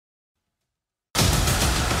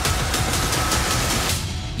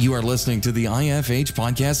You are listening to the IFH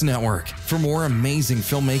Podcast Network. For more amazing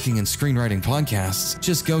filmmaking and screenwriting podcasts,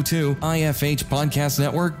 just go to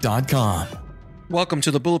ifhpodcastnetwork.com. Welcome to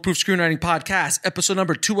the Bulletproof Screenwriting Podcast, episode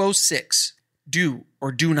number 206. Do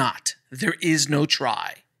or do not. There is no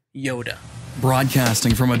try. Yoda.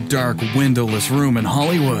 Broadcasting from a dark, windowless room in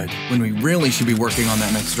Hollywood when we really should be working on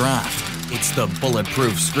that next draft. It's the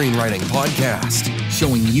Bulletproof Screenwriting Podcast,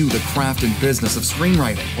 showing you the craft and business of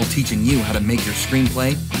screenwriting while teaching you how to make your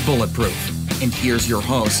screenplay bulletproof. And here's your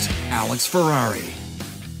host, Alex Ferrari.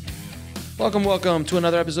 Welcome to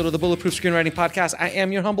another episode of the Bulletproof Screenwriting Podcast. I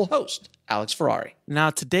am your humble host, Alex Ferrari. Now,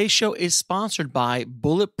 today's show is sponsored by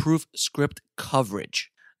Bulletproof Script Coverage.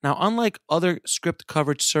 Now, unlike other script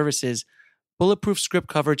coverage services, Bulletproof Script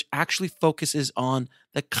Coverage actually focuses on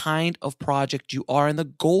the kind of project you are and the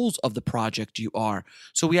goals of the project you are.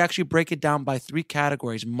 So we actually break it down by three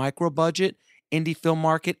categories: micro budget, indie film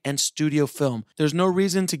market, and studio film. There's no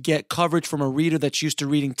reason to get coverage from a reader that's used to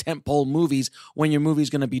reading tentpole movies when your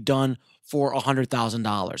movie's going to be done for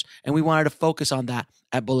 $100,000. And we wanted to focus on that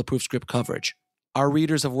at Bulletproof Script Coverage. Our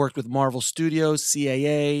readers have worked with Marvel Studios,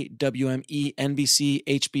 CAA, WME, NBC,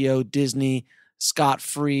 HBO, Disney, Scott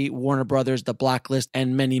Free, Warner Brothers, The Blacklist,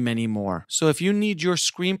 and many, many more. So if you need your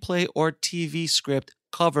screenplay or TV script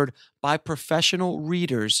covered by professional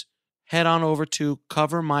readers, head on over to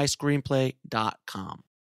covermyscreenplay.com.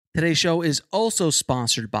 Today's show is also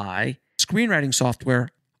sponsored by screenwriting software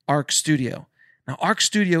Arc Studio. Now, Arc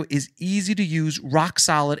Studio is easy to use, rock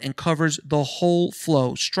solid, and covers the whole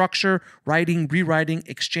flow: structure, writing, rewriting,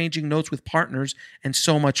 exchanging notes with partners, and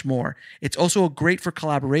so much more. It's also great for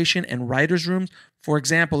collaboration and writers' rooms. For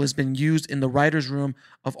example, has been used in the writers' room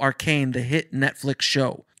of Arcane, the hit Netflix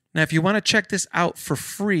show. Now, if you want to check this out for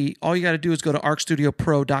free, all you got to do is go to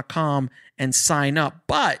arcstudiopro.com and sign up.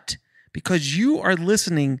 But because you are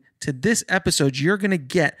listening to this episode, you're going to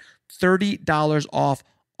get $30 off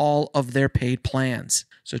all of their paid plans.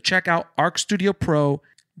 So check out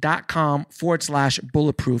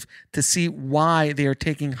arcstudiopro.com/bulletproof to see why they are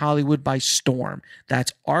taking Hollywood by storm.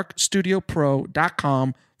 That's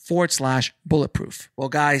arcstudiopro.com/bulletproof. Well,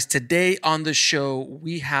 guys, today on the show,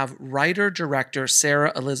 we have writer-director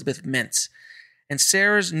Sarah Elizabeth Mintz. And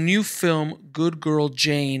Sarah's new film, Good Girl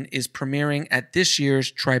Jane, is premiering at this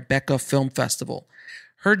year's Tribeca Film Festival.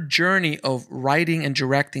 Her journey of writing and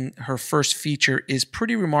directing her first feature is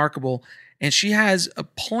pretty remarkable, and she has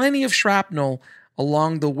plenty of shrapnel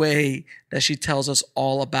along the way that she tells us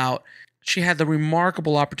all about. She had the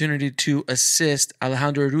remarkable opportunity to assist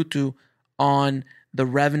Alejandro Inarritu on The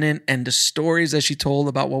Revenant and the stories that she told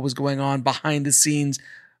about what was going on behind the scenes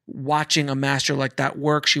watching a master like that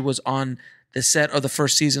work. She was on the set of the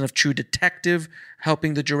first season of True Detective,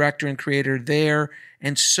 helping the director and creator there,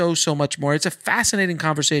 and so much more. It's a fascinating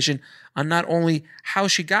conversation on not only how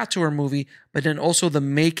she got to her movie, but then also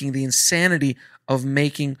the insanity of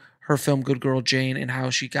making her film Good Girl Jane, and how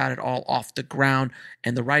she got it all off the ground,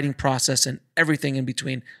 and the writing process and everything in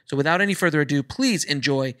between. So without any further ado, please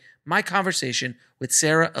enjoy my conversation with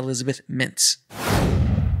Sarah Elizabeth Mintz.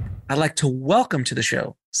 I'd like to welcome to the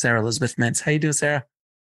show Sarah Elizabeth Mintz. How you doing, Sarah?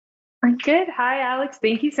 I'm good. Hi, Alex.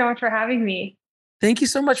 Thank you so much for having me. Thank you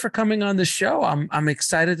so much for coming on the show. I'm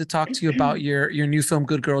excited to talk to you about your new film,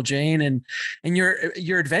 Good Girl Jane, and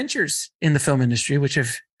your adventures in the film industry, which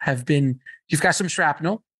have been, you've got some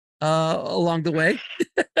shrapnel along the way.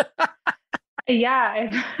 Yeah.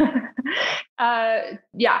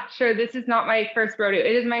 Yeah, sure. This is not my first rodeo.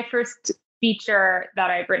 It is my first feature that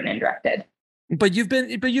I've written and directed. But you've been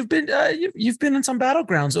in some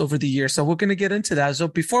battlegrounds over the years, so we're going to get into that. So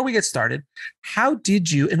before we get started, how did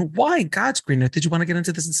you, and why in God's green earth did you want to get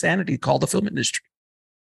into this insanity called the film industry?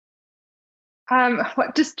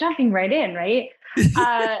 Just jumping right in, right?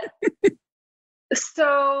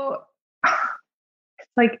 So,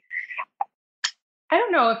 like, I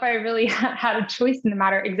don't know if I really had a choice in the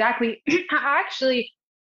matter exactly. Actually,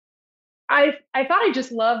 I thought I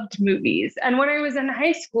just loved movies. And when I was in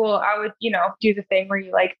high school, I would, do the thing where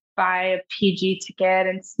you like buy a PG ticket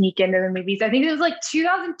and sneak into the movies. I think it was like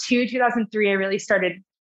 2002, 2003, I really started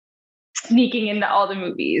sneaking into all the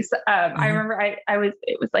movies. I remember it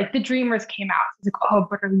was like The Dreamers came out. I was like, oh,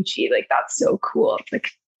 Bertolucci, like that's so cool. It's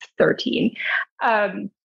like 13. And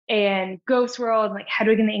Ghost World, like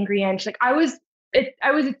Hedwig and the Angry Inch. Like I was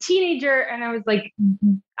a teenager, and I was like,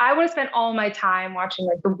 I want to spend all my time watching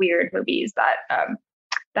like the weird movies that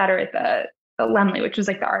are at the Lemley, which was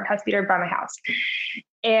like the art house theater by my house.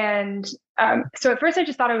 And so at first I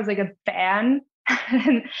just thought I was like a fan,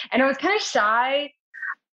 and I was kind of shy.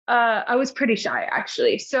 I was pretty shy,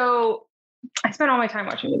 actually. So I spent all my time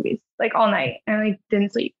watching movies, like all night, and I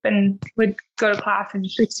didn't sleep and would go to class and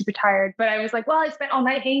just like super tired. But I was like, well, I spent all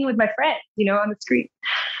night hanging with my friends, on the screen.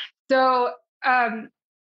 So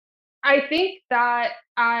I think that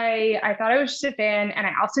I thought I was just a fan, and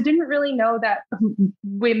I also didn't really know that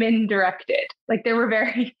women directed. Like there were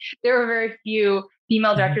very few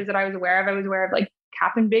female directors that I was aware of. I was aware of like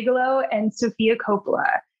Catherine Bigelow and Sofia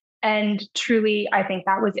Coppola, and truly, I think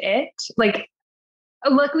that was it. Like,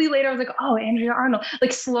 luckily later, I was like, oh, Andrea Arnold.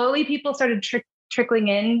 Like slowly, people started trickling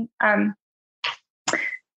in,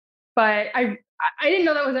 but I didn't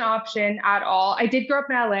know that was an option at all. I did grow up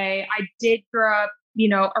in LA. I did grow up,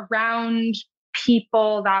 around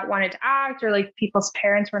people that wanted to act, or like people's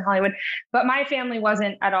parents were in Hollywood, but my family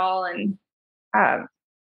wasn't at all in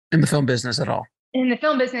the film business at all. In the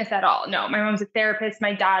film business at all. No, my mom's a therapist.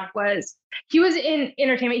 My dad he was in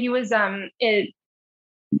entertainment. He was a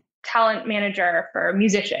talent manager for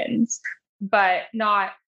musicians, but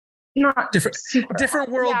not different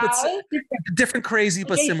world, but different crazy,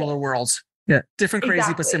 but similar worlds. Yeah, different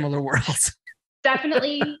crazy, but similar worlds.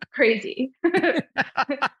 Definitely crazy.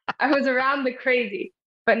 I was around the crazy,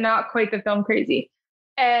 but not quite the film crazy.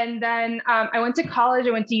 And then I went to college.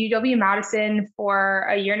 I went to UW-Madison for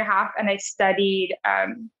a year and a half, and I studied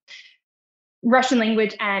Russian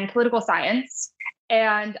language and political science.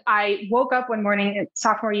 And I woke up one morning in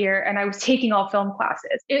sophomore year, and I was taking all film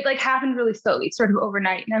classes. It like happened really slowly, sort of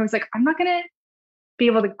overnight. And I was like, I'm not going to be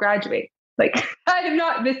able to graduate. Like,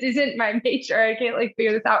 this isn't my major. I can't like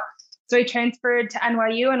figure this out. So I transferred to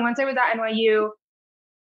NYU. And once I was at NYU,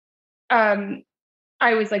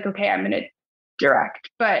 I was like, okay, I'm going to direct.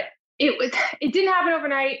 But it didn't happen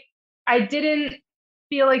overnight. I didn't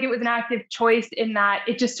feel like it was an active choice in that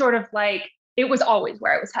it just sort of like, it was always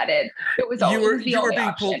where I was headed. It was always you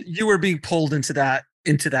were being pulled into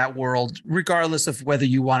that world, regardless of whether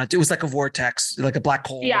you wanted to. It was like a vortex, like a black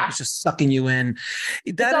hole. Yeah. It was just sucking you in.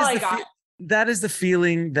 That is the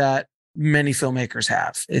feeling that many filmmakers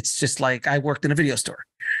have. It's just like, I worked in a video store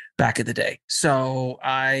back in the day. So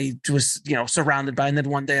I was, surrounded by, and then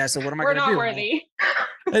one day I said, what am I going to do? We're not worthy.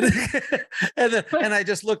 and I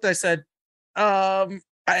just looked, I said, I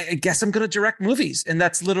guess I'm going to direct movies. And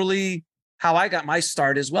that's literally how I got my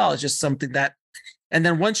start as well. It's just something that, and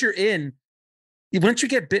then once you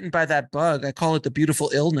get bitten by that bug, I call it the beautiful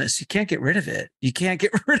illness. You can't get rid of it. You can't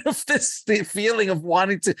get rid of the feeling of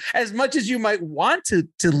wanting to, as much as you might want to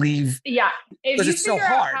leave. Yeah. Because it's so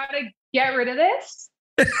hard. How to get rid of this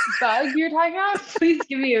bug you're talking about, please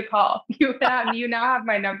give me a call. You now have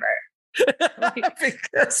my number.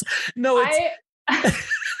 Because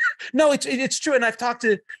it's true. And I've talked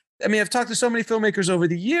to so many filmmakers over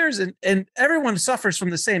the years, and everyone suffers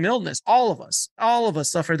from the same illness. All of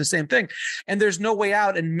us suffer the same thing, and there's no way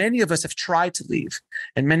out. And many of us have tried to leave,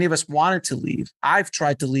 and many of us wanted to leave. I've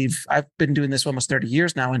tried to leave. I've been doing this for almost 30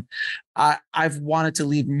 years now, and I've wanted to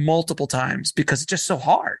leave multiple times because it's just so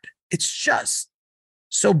hard. It's just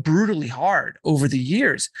so brutally hard over the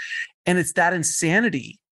years. And it's that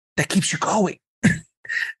insanity that keeps you going,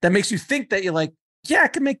 that makes you think that you're like, yeah, I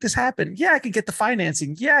can make this happen. Yeah, I can get the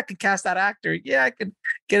financing. Yeah, I can cast that actor. Yeah, I can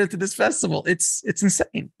get into this festival. It's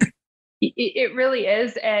insane. It really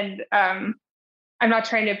is. And I'm not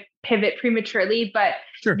trying to pivot prematurely, but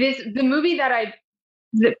sure. The movie that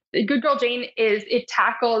the Good Girl Jane it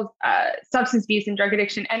tackles substance abuse and drug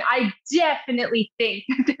addiction. And I definitely think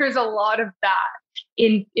there's a lot of that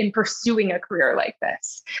in pursuing a career like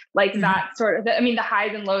this, like that sort of, the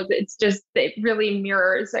highs and lows. It really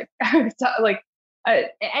mirrors like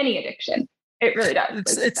any addiction. It really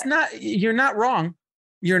does. It's not, you're not wrong.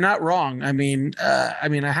 You're not wrong. I mean,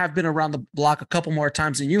 I have been around the block a couple more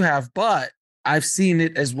times than you have, but I've seen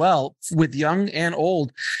it as well with young and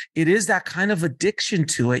old. It is that kind of addiction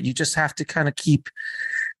to it. You just have to kind of keep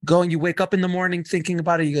going. You wake up in the morning thinking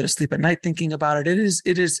about it. You go to sleep at night thinking about it.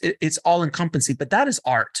 It's all encompassing, but that is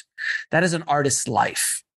art. That is an artist's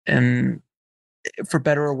life. And for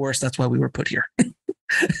better or worse, that's why we were put here.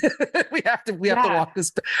 we have to walk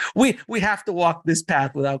this. We have to walk this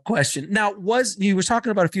path without question. Now, you were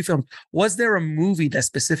talking about a few films. Was there a movie that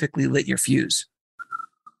specifically lit your fuse?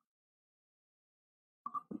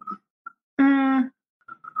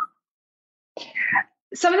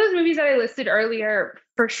 Some of those movies that I listed earlier,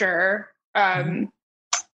 for sure. Y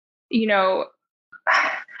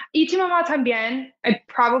tu mamá también. That's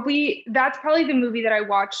probably the movie that I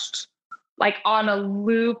watched like on a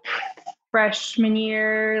loop freshman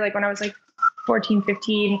year, like when I was like 14,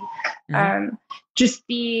 15. Just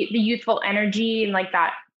the youthful energy and like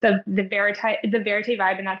that the verite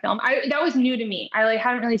vibe in that film. That was new to me. I like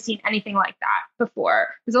hadn't really seen anything like that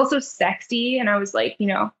before. It was also sexy, and I was like,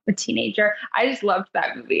 a teenager. I just loved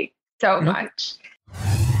that movie so much.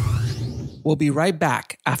 We'll be right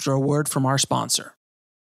back after a word from our sponsor.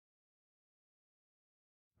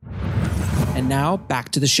 And now back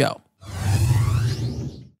to the show.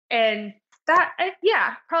 And that,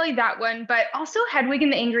 probably that one, but also Hedwig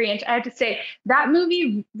and the Angry Inch. I have to say that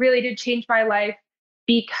movie really did change my life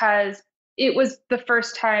because it was the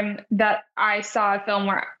first time that I saw a film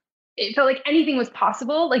where it felt like anything was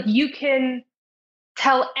possible. Like you can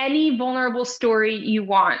tell any vulnerable story you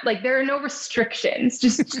want. Like there are no restrictions.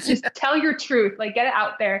 Just tell your truth. Like get it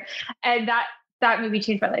out there. And that movie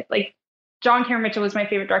changed my life. Like John Cameron Mitchell was my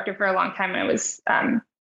favorite director for a long time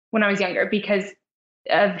when I was younger because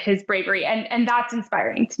of his bravery, and that's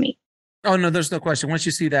inspiring to me. Oh no, there's no question. Once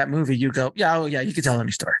you see that movie, you go, you can tell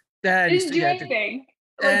any story. Didn't do anything.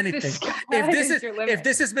 Anything. If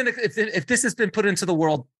this has been put into the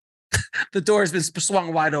world, the door has been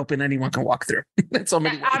swung wide open. Anyone can walk through. In so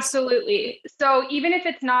many ways. Absolutely. So even if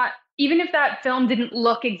that film didn't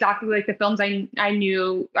look exactly like the films I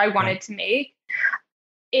knew I wanted to make,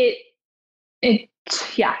 it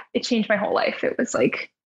changed my whole life. It was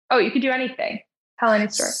like, oh, you could do anything. Tell any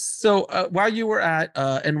story. So while you were at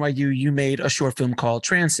NYU, you made a short film called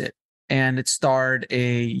Transit, and it starred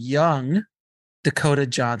a young Dakota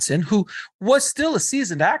Johnson, who was still a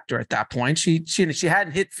seasoned actor at that point. She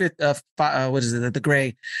hadn't hit 50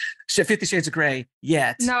 Shades of Grey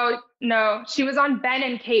yet. No, she was on Ben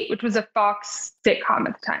and Kate, which was a Fox sitcom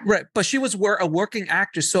at the time. Right, but she was a working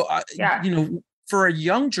actress. So for a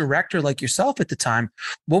young director like yourself at the time,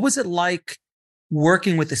 what was it like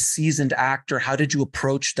working with a seasoned actor? How did you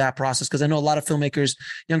approach that process? Because I know a lot of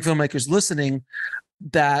young filmmakers listening,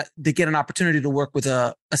 that they get an opportunity to work with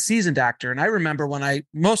a seasoned actor. And I remember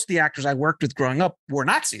most of the actors I worked with growing up were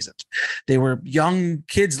not seasoned. They were young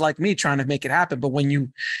kids like me trying to make it happen. But when you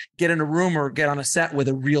get in a room or get on a set with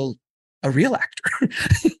a real actor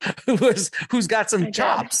who's got some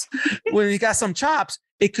chops, when he got some chops,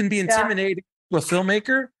 it can be intimidating to a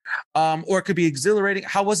filmmaker, or it could be exhilarating.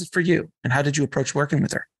 How was it for you? And how did you approach working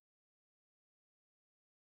with her?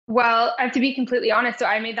 Well, I have to be completely honest. So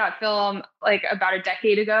I made that film like about a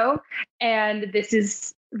decade ago, and this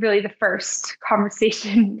is really the first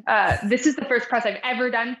conversation. This is the first press I've ever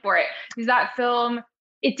done for it. Because that film,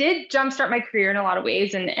 it did jumpstart my career in a lot of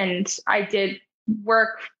ways, and I did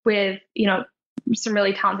work with some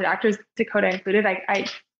really talented actors, Dakota included. I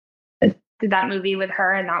did that movie with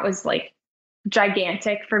her, and that was like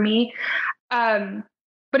gigantic for me.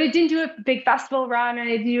 But it didn't do a big festival run, and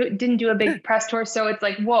it didn't do a big press tour. So it's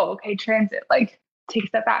like, whoa, okay, Transit, like take a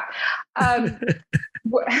step back.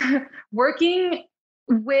 Working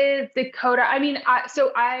with Dakota,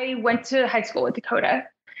 I went to high school with Dakota,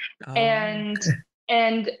 and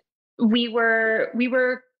we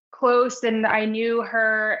were close, and I knew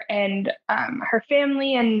her and her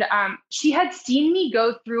family, and she had seen me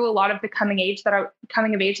go through a lot of the coming of age that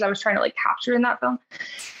I was trying to like capture in that film.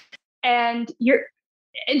 And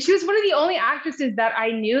she was one of the only actresses that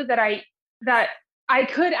I knew that I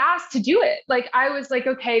could ask to do it. Like, I was like,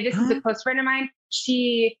 okay, this is a close friend of mine.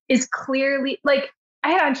 She is clearly like, I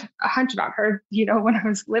had a hunch about her, when I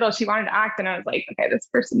was little. She wanted to act, and I was like, okay, this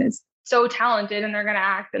person is so talented and they're going to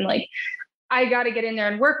act. And like, I got to get in there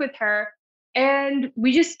and work with her. And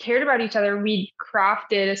we just cared about each other. We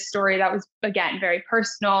crafted a story that was, again, very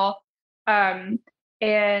personal. And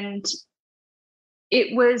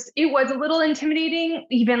it was a little intimidating,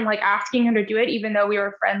 even like asking her to do it, even though we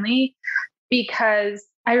were friendly, because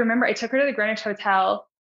I remember I took her to the Greenwich Hotel,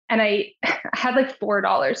 and I had like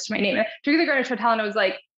 $4 to my name. I took her to the Greenwich Hotel, and I was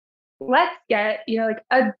like, let's get, like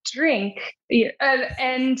a drink.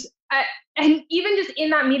 And even just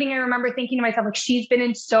in that meeting, I remember thinking to myself, like, she's been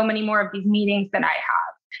in so many more of these meetings than I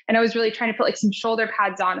have. And I was really trying to put like some shoulder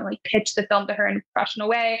pads on and like pitch the film to her in a professional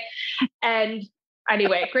way. And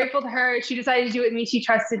anyway, grateful to her. She decided to do it with me. She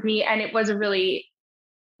trusted me. And it was a really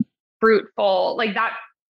fruitful, like, that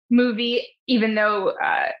movie, even though,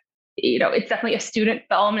 it's definitely a student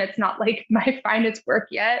film and it's not like my finest work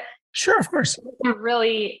yet. Sure, of course.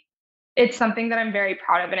 It's something that I'm very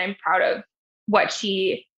proud of, and I'm proud of what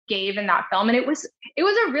she gave in that film. And it was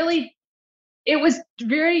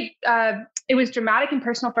dramatic and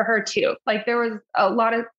personal for her too. Like, there was a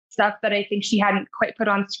lot of stuff that I think she hadn't quite put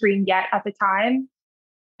on screen yet at the time.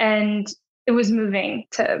 And it was moving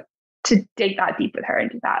to dig that deep with her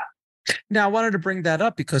and do that. Now, I wanted to bring that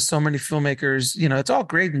up because so many filmmakers, it's all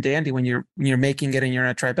great and dandy when you're making it and you're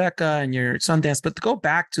at Tribeca and you're at Sundance, but to go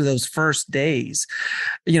back to those first days,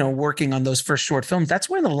 working on those first short films, that's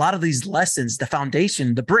when a lot of these lessons, the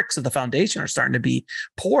foundation, the bricks of the foundation are starting to be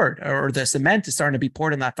poured, or the cement is starting to be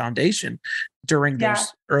poured in that foundation during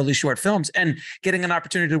those early short films. And getting an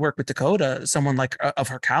opportunity to work with Dakota, someone like of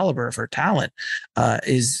her caliber, of her talent,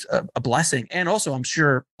 is a blessing. And also, I'm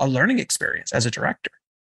sure, a learning experience as a director.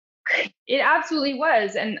 It absolutely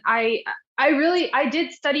was. And I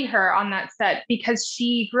did study her on that set because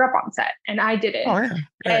she grew up on set and I didn't. Oh, yeah.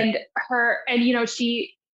 Right. And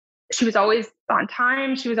she was always on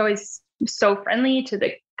time. She was always so friendly to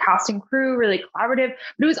the cast and crew, really collaborative.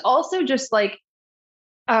 But it was also just like,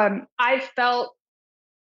 I felt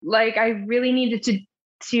like I really needed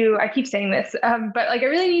to, I keep saying this, but like I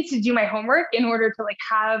really need to do my homework in order to like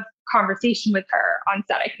have conversation with her on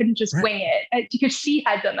set. I couldn't just wing it because she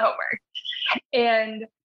had done the homework. And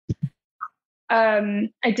I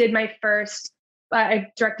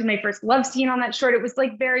directed my first love scene on that short. It was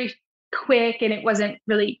like very quick and it wasn't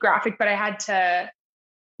really graphic, but I had to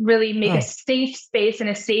really make a safe space and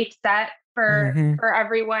a safe set for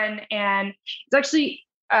everyone. And it's actually,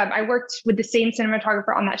 I worked with the same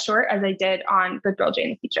cinematographer on that short as I did on Good Girl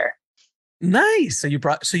Jane, the feature. Nice. So you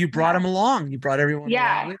brought him along. You brought everyone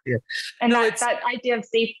along with you. And that idea of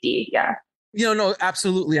safety. Yeah. No,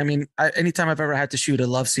 absolutely. I mean, anytime I've ever had to shoot a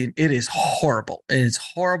love scene, it is horrible. It's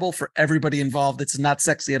horrible for everybody involved. It's not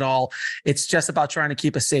sexy at all. It's just about trying to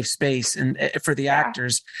keep a safe space and for the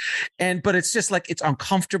actors. But it's just like, it's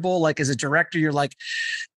uncomfortable. Like as a director, you're like,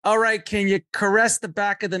 all right, can you caress the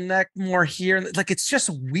back of the neck more here? Like, it's just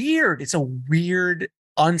weird. It's a weird,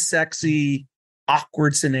 unsexy,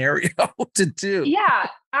 awkward scenario to do. Yeah,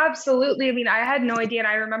 absolutely. I mean, I had no idea. And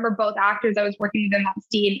I remember both actors I was working with in that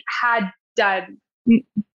scene had done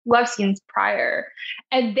love scenes prior,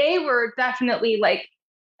 and they were definitely like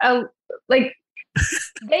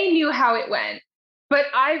they knew how it went, but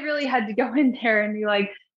I really had to go in there and be like,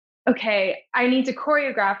 okay, I need to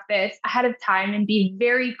choreograph this ahead of time and be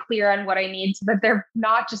very clear on what I need so that they're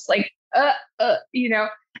not just like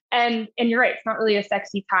and you're right, it's not really a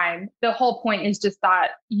sexy time. The whole point is just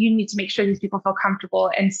that you need to make sure these people feel comfortable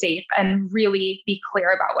and safe and really be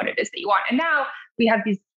clear about what it is that you want. And now we have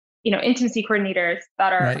these intimacy coordinators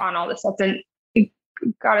that are on all the sets, and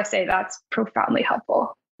gotta say that's profoundly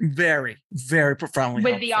helpful. Very, very profoundly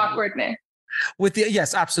with helpful. The awkwardness.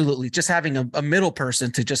 Yes, absolutely. Just having a middle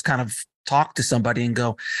person to just kind of talk to somebody and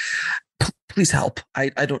go, please help. I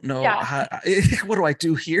don't know what do I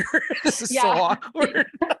do here? This is so awkward.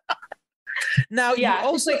 Now you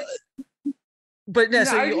also. But yeah,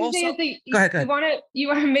 so you also go ahead. You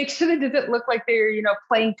want to make sure that it doesn't look like they're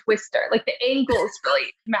playing Twister. Like the angles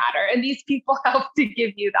really matter, and these people help to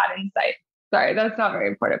give you that insight. Sorry, that's not very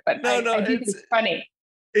important, but I do think it's funny.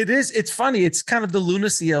 It is. It's funny. It's kind of the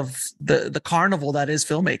lunacy of the carnival that is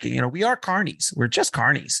filmmaking. We are carnies. We're just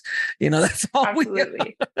carnies. That's all.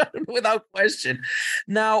 Absolutely. We are, without question.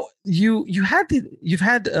 Now you've had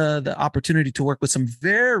the opportunity to work with some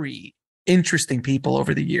very interesting people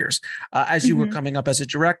over the years. As you were coming up as a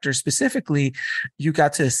director, specifically, you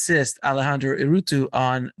got to assist Alejandro Inarritu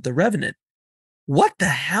on The Revenant. What the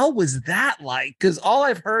hell was that like? Because all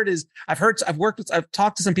I've heard is I've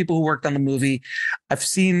talked to some people who worked on the movie. I've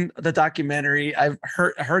seen the documentary. I've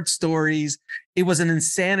heard stories. It was an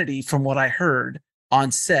insanity from what I heard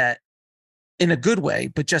on set, in a good way,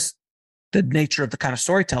 but just the nature of the kind of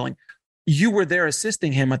storytelling. You were there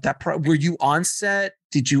assisting him at that. Were you on set?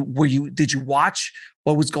 Did you watch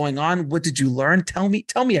what was going on? What did you learn? Tell me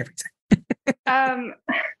everything.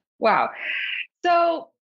 Wow. So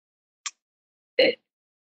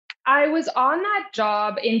I was on that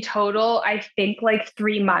job in total, I think like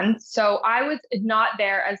 3 months. So I was not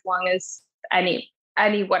there as long as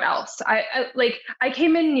anyone else. I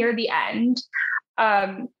came in near the end.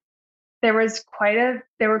 There were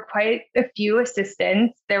quite a few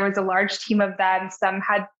assistants. There was a large team of them. Some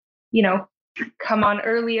had, come on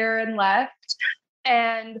earlier and left.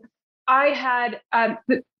 And I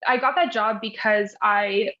got that job because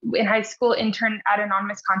I, in high school, interned at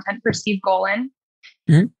Anonymous Content for Steve Golan.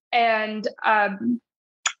 Mm-hmm. And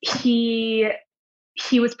he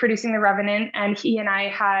was producing The Revenant, and he and I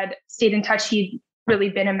had stayed in touch. He'd really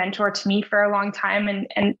been a mentor to me for a long time,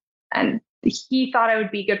 and he thought I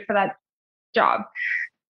would be good for that job,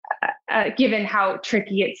 given how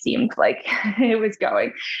tricky it seemed like it was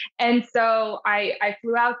going. And so I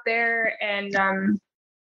flew out there, and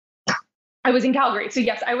I was in Calgary. So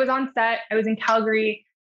yes, I was on set. I was in Calgary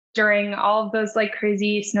during all of those like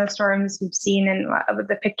crazy snowstorms we've seen in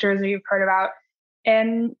the pictures or you've heard about.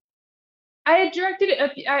 And I had directed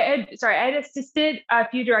I had assisted a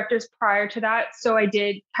few directors prior to that, so I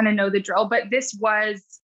did kind of know the drill, but this was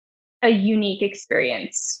a unique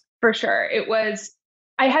experience for sure.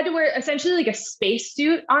 I had to wear essentially like a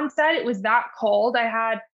spacesuit on set. It was that cold.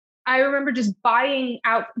 I remember just buying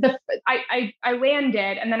out I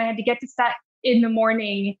landed and then I had to get to set in the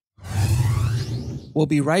morning. We'll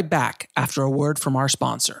be right back after a word from our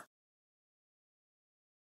sponsor.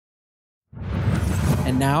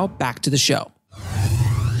 And now back to the show.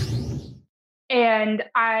 And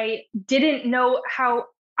I didn't know how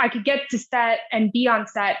I could get to set and be on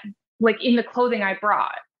set, like in the clothing I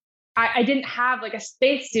brought. I didn't have like a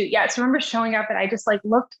spacesuit yet. So I remember showing up and I just like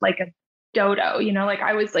looked like a dodo, like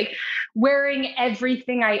I was like wearing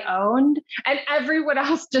everything I owned and everyone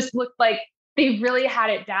else just looked like they really had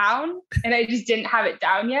it down and I just didn't have it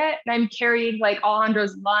down yet. And I'm carrying like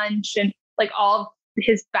Alejandro's lunch and like all of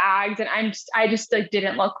his bags and I just like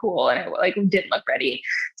didn't look cool and I like didn't look ready.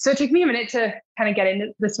 So it took me a minute to kind of get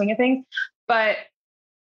into the swing of things. But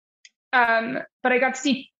I got to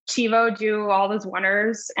see Chivo do all those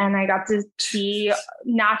wonders and I got to see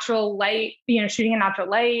natural light, shooting in natural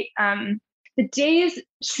light. The days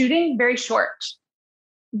shooting very short,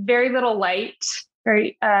 very little light,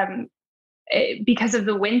 very because of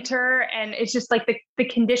the winter, and it's just like the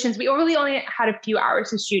conditions. We really only had a few hours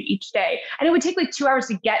to shoot each day, and it would take like 2 hours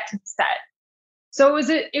to get to the set. So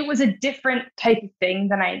it was a different type of thing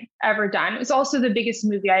than I'd ever done. It was also the biggest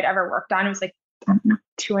movie I'd ever worked on. It was like, I don't know,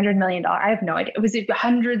 $200 million. I have no idea. It was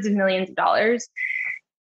hundreds of millions of dollars.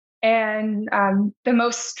 And the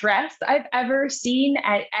most stress I've ever seen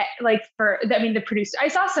the producer. I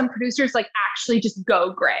saw some producers like actually just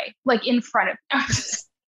go gray, like in front of me.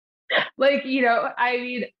 Like, I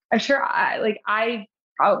mean, I'm sure I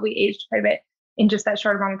probably aged quite a bit in just that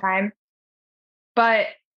short amount of time, but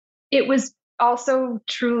it was also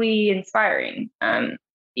truly inspiring.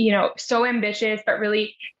 So ambitious, but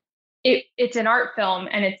really it's an art film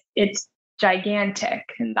and it's gigantic,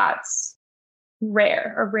 and that's a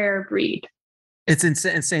rare breed. It's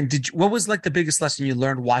insane. What was like the biggest lesson you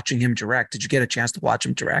learned watching him direct? Did you get a chance to watch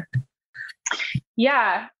him direct?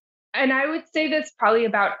 Yeah. And I would say this probably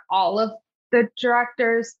about all of the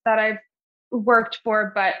directors that I've worked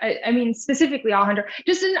for, but I mean, specifically Alejandro,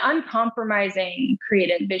 just an uncompromising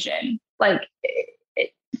creative vision. Like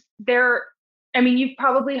you've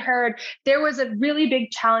probably heard there was a really big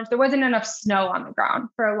challenge. There wasn't enough snow on the ground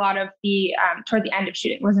for a lot of the, toward the end of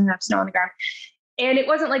shooting, wasn't enough snow on the ground. And it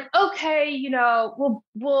wasn't like, okay,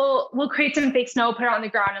 we'll create some fake snow, put it on the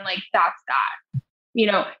ground. And like, that's that.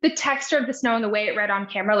 The texture of the snow and the way it read on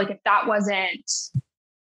camera, like if that wasn't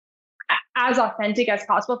as authentic as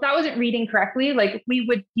possible, if that wasn't reading correctly, like we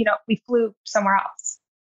flew somewhere else.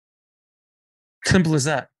 Simple as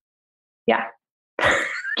that. Yeah.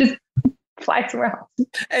 Just fly somewhere else.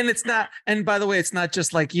 And by the way, it's not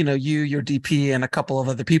just like, your DP and a couple of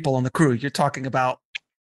other people on the crew. You're talking about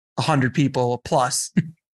 100 people plus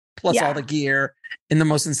all the gear in the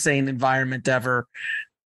most insane environment ever.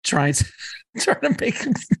 Trying to make.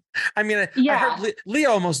 I mean, I heard Leo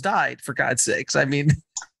almost died, for God's sakes. I mean,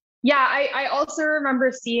 yeah. I also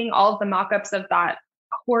remember seeing all of the mock-ups of that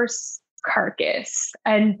horse carcass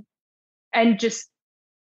and just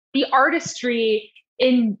the artistry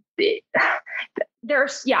in.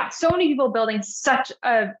 There's so many people building such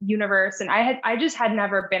a universe, and I just had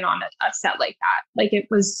never been on a set like that. Like it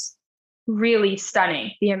was really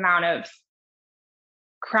stunning, the amount of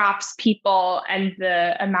crafts people and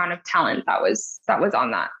the amount of talent that was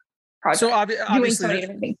on that project. So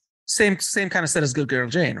obviously same kind of set as Good Girl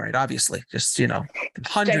Jane, right? Obviously, just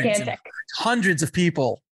hundreds of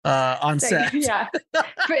people on set. Yeah,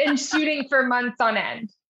 and shooting for months on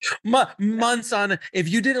end. Months on. If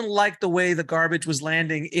you didn't like the way the garbage was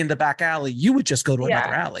landing in the back alley, you would just go to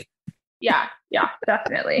another alley. Yeah,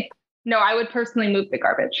 definitely. No, I would personally move the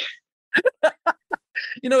garbage.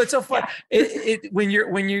 It's so fun. Yeah. When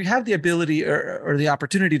you have the ability or the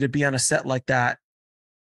opportunity to be on a set like that,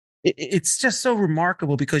 it's just so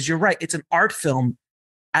remarkable because you're right. It's an art film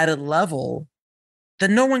at a level that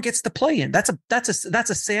no one gets to play in. That's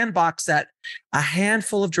a sandbox that a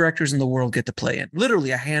handful of directors in the world get to play in.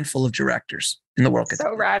 Literally a handful of directors in the world get to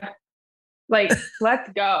play. So rad. Like, let's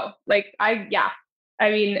go. Like, that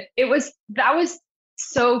was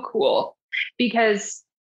so cool because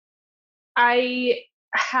I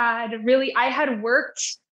had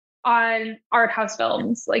worked on art house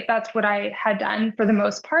films. Like that's what I had done for the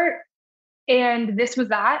most part. And this was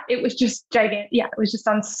that. It was just gigantic. Yeah, it was just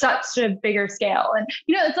on such a bigger scale. And,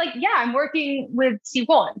 it's like, I'm working with Steve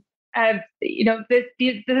Woolen. This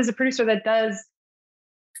is a producer that does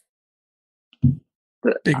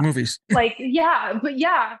big movies. Like,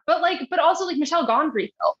 but also like Michel Gondry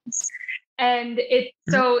films. And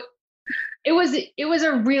so it was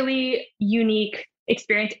a really unique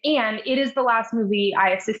experience, and it is the last movie I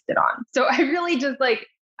assisted on. So I really just like,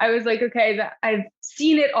 I was like, okay, I've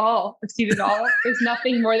seen it all. There's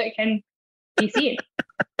nothing more that can be seen.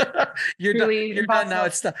 You're done now.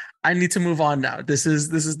 I need to move on now. This is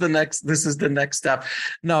the next step.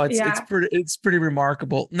 No, it's pretty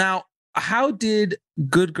remarkable. Now, how did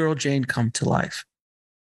Good Girl Jane come to life?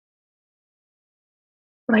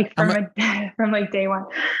 Like from like day one.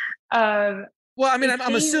 Well, I mean,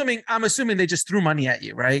 I'm assuming they just threw money at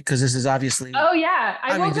you, right? Because this is obviously. Oh yeah,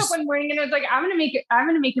 I woke up one morning and I was like, I'm gonna make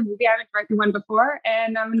a movie. I haven't directed one before,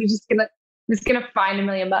 and I'm just gonna find $1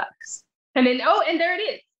 million. And then and there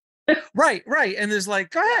it is. Right, and there's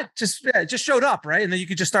like, go ahead, just showed up, right? And then you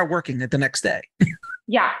could just start working it the next day.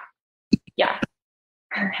 Yeah.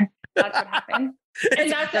 That's what happened, and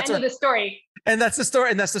that's the end of the story. And that's the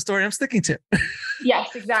story I'm sticking to.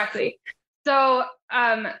 Yes, exactly. So,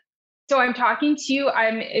 so I'm talking to you.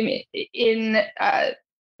 I'm in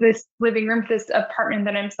this living room, this apartment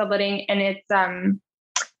that I'm subletting, and it's I'm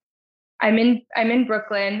in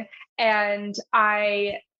Brooklyn, and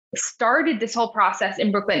I started this whole process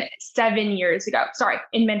in Brooklyn 7 years ago. Sorry,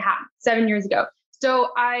 in Manhattan 7 years ago. So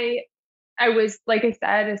I was, like I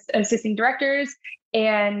said, assisting directors,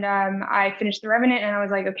 and I finished the Revenant, and I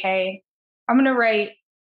was like, okay, I'm gonna write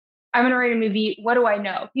a movie. What do I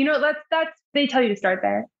know? That's they tell you to start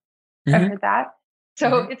there. Mm-hmm. I've heard that.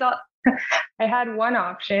 So it's all. I had one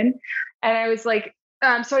option, and I was like,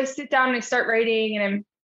 so I sit down and I start writing, and I'm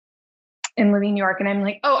in living in New York, and I'm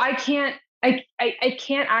like, oh, I can't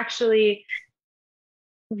actually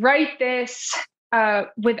write this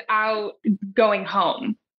without going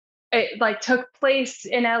home. It like took place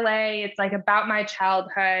in LA. It's like about my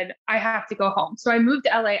childhood. I have to go home. So I moved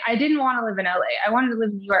to LA. I didn't want to live in LA. I wanted to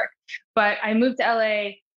live in New York, but I moved to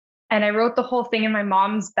LA, and I wrote the whole thing in my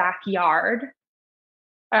mom's backyard,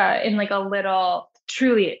 in like a little,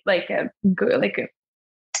 truly like a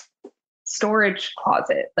storage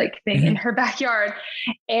closet like thing in her backyard.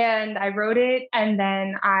 And I wrote it, and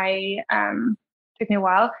then took me a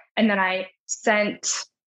while, and then I sent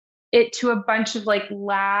it to a bunch of like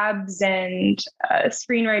labs and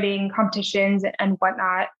screenwriting competitions and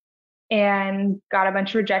whatnot, and got a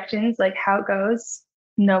bunch of rejections, like how it goes.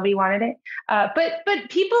 Nobody wanted it. But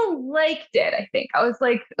people liked it, I think. I was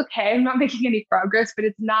like, okay, I'm not making any progress, but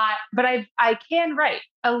it's not, but I can write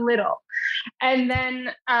a little. And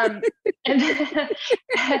then, and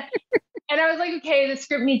I was like, okay, the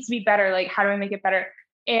script needs to be better. Like, how do I make it better?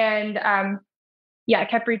 And, I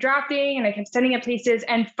kept redrafting, and I kept sending it places.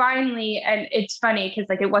 And finally, and it's funny because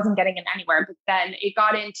like it wasn't getting in anywhere, but then it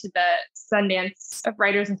got into the Sundance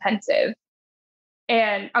Writers Intensive.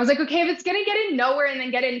 And I was like, okay, if it's going to get in nowhere and then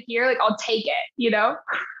get in here, like I'll take it,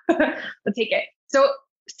 I'll take it.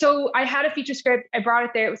 So I had a feature script. I brought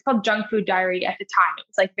it there. It was called Junk Food Diary at the time. It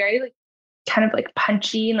was like very like kind of like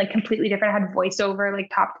punchy and like completely different. I had voiceover like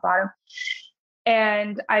top to bottom.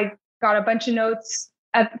 And I got a bunch of notes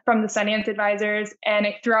from the Sundance advisors, and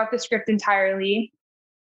I threw out the script entirely.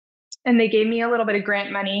 And they gave me a little bit of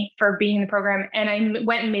grant money for being in the program. And I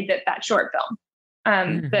went and made that short film.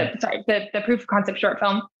 The proof of concept short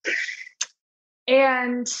film.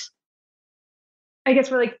 And I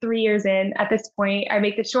guess we're like 3 years in at this point. I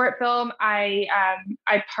make the short film. I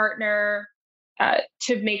partner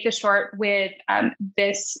to make the short with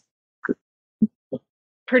this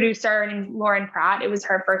producer named Lauren Pratt. It was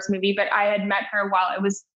her first movie, but I had met her while I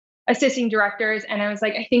was assisting directors, and I was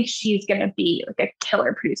like, I think she's going to be like a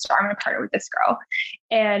killer producer. I'm going to partner with this girl.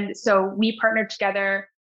 And so we partnered together.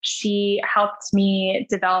 She helped me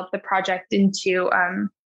develop the project into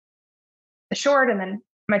a short, and then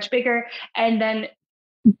much bigger. And then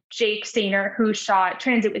Jake Stainer, who shot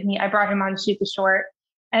Transit with me, I brought him on to shoot the short.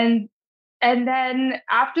 And then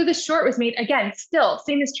after the short was made, again, still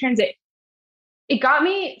same as Transit, it got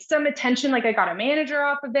me some attention. Like I got a manager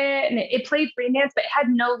off of it, and it played Raindance, but it had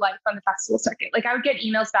no life on the festival circuit. Like I would get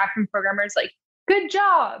emails back from programmers like, good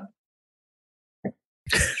job.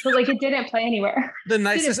 But like it didn't play anywhere. The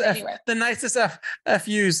nicest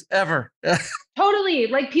FUs ever. Totally.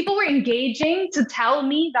 Like people were engaging to tell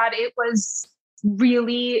me that it was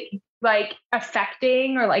really like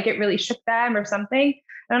affecting, or like it really shook them or something.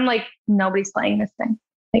 And I'm like, nobody's playing this thing.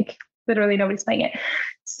 Like literally nobody's playing it.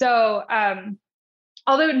 So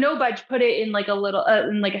although No Budge put it in like a little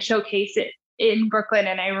in like a showcase in Brooklyn,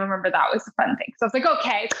 and I remember that was a fun thing. So I was like,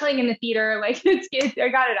 okay, it's playing in the theater, like it's I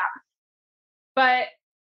got it out. But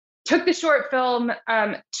took the short film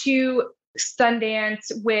to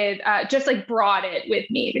Sundance with just like brought it with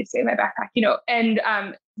me, basically, in my backpack, and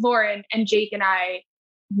Lauren and Jake and I,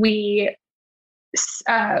 we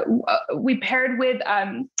paired with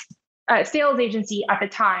a sales agency at the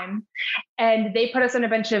time, and they put us on a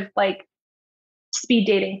bunch of like speed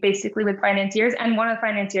dating, basically, with financiers, and one of the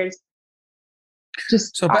financiers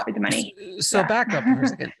just offered the money. So back up for a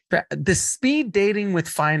second. The speed dating with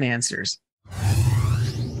financiers.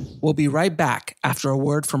 We'll be right back after a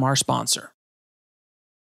word from our sponsor.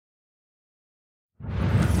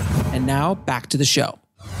 And now back to the show.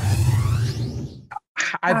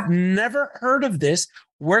 I've never heard of this.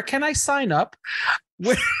 Where can I sign up?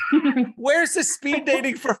 Where's the speed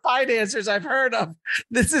dating for financiers I've heard of?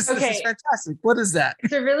 This is fantastic. What is that?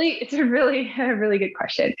 It's a really good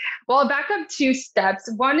question. Well, I'll back up 2 steps.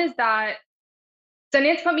 One is that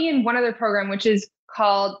Sundance put me in one other program, which is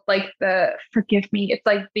called it's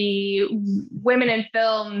like the Women in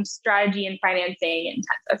Film Strategy and Financing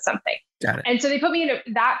Intensive something. Got it. And so they put me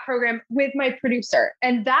in that program with my producer.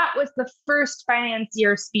 And that was the first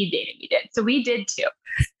financier speed dating we did. So we did 2.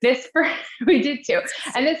 We did 2.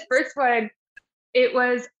 And this first one, it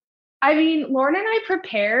was, Lauren and I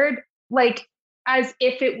prepared like as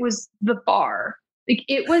if it was the bar. Like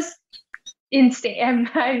it was insane.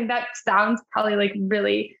 And that sounds probably like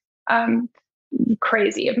really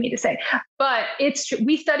crazy of me to say, but it's true.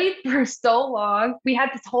 We studied for so long. We had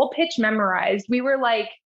this whole pitch memorized. We were like,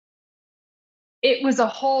 it was a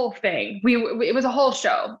whole thing. It was a whole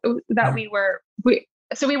show that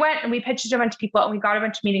so we went and we pitched to a bunch of people and we got a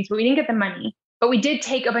bunch of meetings, but we didn't get the money, but we did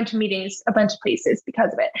take a bunch of meetings, a bunch of places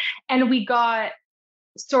because of it. And we got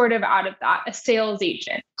sort of out of that a sales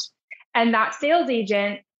agent, and that sales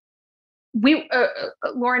agent,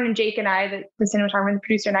 Lauren and Jake and I, the cinematographer and the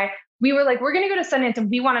producer and I, we were like, we're going to go to Sundance and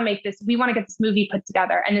we want to get this movie put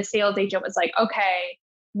together. And the sales agent was like, okay,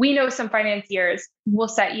 we know some financiers. We'll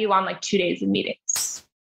set you on like 2 days of meetings.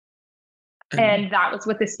 And that was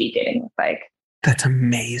what the speed dating was like. That's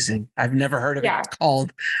amazing. I've never heard of it. It's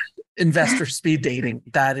called investor speed dating.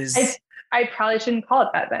 That is. I probably shouldn't call it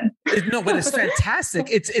that then. No, but it's fantastic.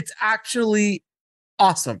 It's actually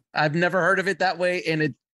awesome. I've never heard of it that way. And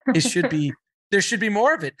it should be. There should be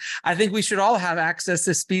more of it. I think we should all have access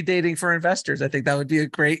to speed dating for investors. I think that would be a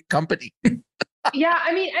great company. Yeah.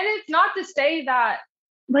 And it's not to say that,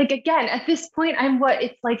 like, again, at this point,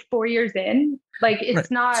 it's like 4 years in. Like, it's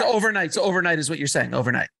not. So overnight is what you're saying,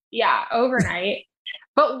 overnight. Yeah, overnight.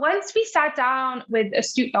 But once we sat down with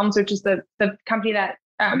Astute Films, which is the company that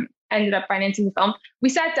ended up financing the film, we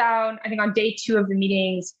sat down, I think on day 2 of the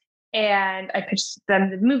meetings, and I pitched them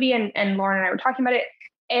the movie, and Lauren and I were talking about it,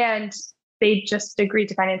 and they just agreed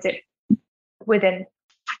to finance it within a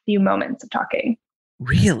few moments of talking.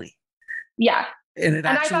 Really? Yeah. And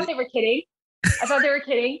I thought they were kidding.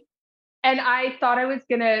 And I thought I was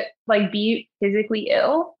going to like be physically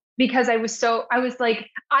ill because I was like,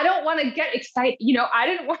 I don't want to get excited. I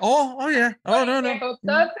didn't want Oh yeah. Oh, no. Hopes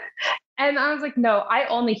up. And I was like, no, I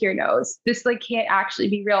only hear no's. This like can't actually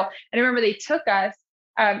be real. And I remember they took us,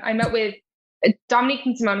 I met with Dominique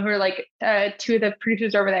and Simone, who are like 2 of the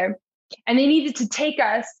producers over there. And they needed to take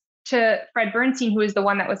us to Fred Bernstein, who was the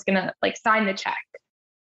one that was going to like sign the check.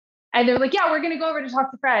 And they were like, yeah, we're going to go over to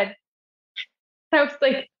talk to Fred. And I was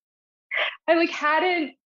like,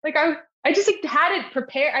 I just like hadn't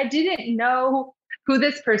prepared. I didn't know who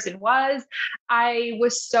this person was. I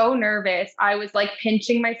was so nervous. I was like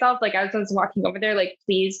pinching myself. Like as I was walking over there, like,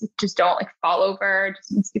 please just don't like fall over.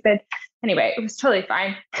 Just be stupid. Anyway, it was totally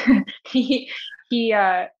fine. He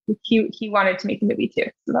wanted to make a movie too.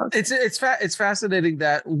 So that was it's fascinating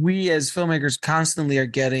that we as filmmakers constantly are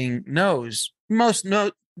getting no's.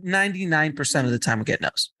 99% of the time we get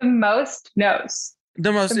no's. The most no's.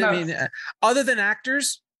 Other than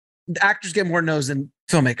actors, the actors get more no's than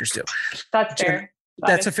filmmakers do. That's fair.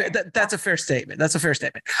 That's a fair statement. That's a fair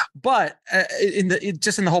statement. But in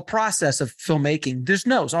the whole process of filmmaking, there's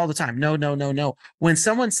no's all the time. No. When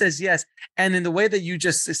someone says yes, and in the way that you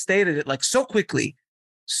just stated it, like so quickly,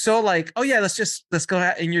 so like, oh yeah, let's go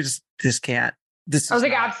ahead, and you're just, this can't. I was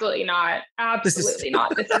like, absolutely not. Absolutely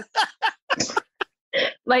not. This is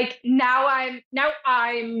like now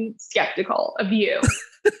I'm skeptical of you.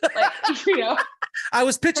 Like, I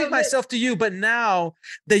was pitching myself to you, but now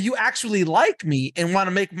that you actually like me and want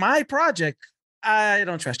to make my project, I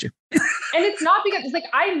don't trust you. And it's not because it's like,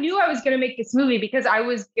 I knew I was going to make this movie because I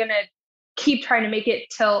was going to keep trying to make it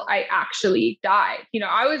till I actually died.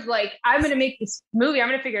 I was like, I'm going to make this movie. I'm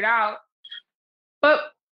going to figure it out.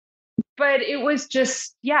 But it was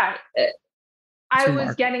just, I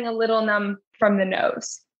was getting a little numb from the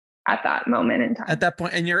nose at that moment in time. At that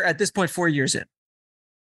point, and you're at this point 4 years in.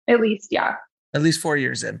 At least, yeah. At least 4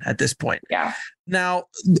 years in at this point. Yeah. Now,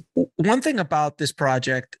 one thing about this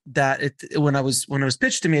project that when it was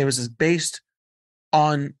pitched to me, it was based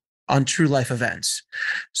on true life events.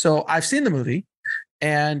 So I've seen the movie,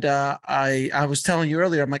 and I was telling you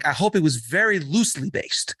earlier, I'm like, I hope it was very loosely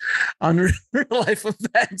based on real life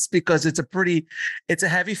events, because it's a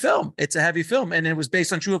heavy film. It's a heavy film, and it was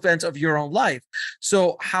based on true events of your own life.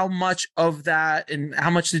 So how much of that, and how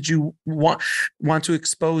much did you want to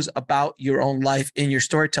expose about your own life in your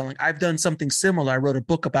storytelling? I've done something similar. I wrote a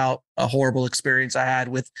book about a horrible experience I had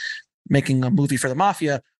with making a movie for the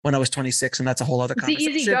mafia when I was 26, and that's a whole other conversation.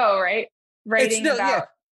 It's the easy go, right? Writing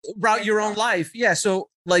about your own life. Yeah. So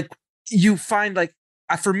like you find, like,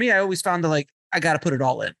 for me, I always found that, like, I got to put it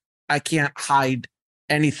all in. I can't hide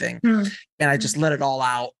anything. And I just let it all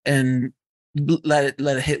out and let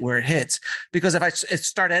it hit where it hits. Because if I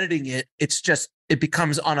start editing it, it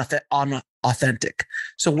becomes unauthentic.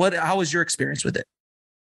 So how was your experience with it?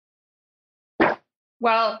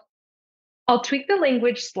 Well, I'll tweak the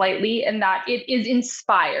language slightly in that it is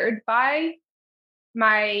inspired by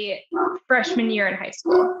my freshman year in high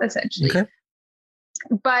school, essentially. Okay.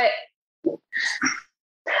 But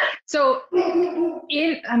so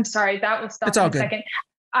I'm sorry, that was stopped for a second.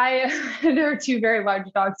 There are two very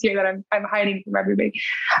large dogs here that I'm hiding from everybody.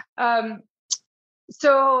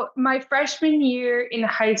 So my freshman year in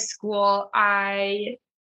high school, I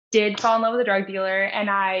did fall in love with a drug dealer, and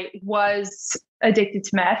I was addicted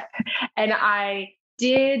to meth, and I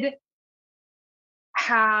did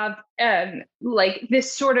have like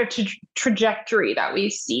this sort of trajectory that we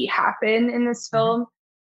see happen in this film.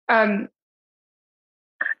 But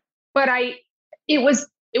it was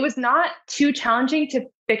not too challenging to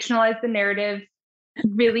fictionalize the narrative,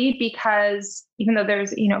 really, because even though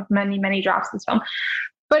there's, many, many drops in this film,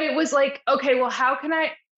 but it was like, okay, well,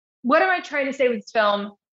 what am I trying to say with this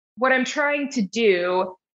film? What I'm trying to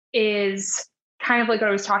do is kind of like what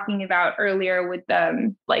I was talking about earlier with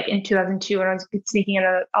like in 2002 when I was sneaking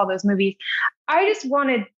into all those movies. I just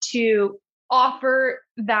wanted to offer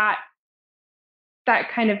that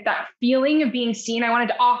kind of that feeling of being seen. I wanted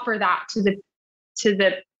to offer that to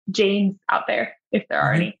the Janes out there, if there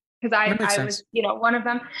are any, because I was, one of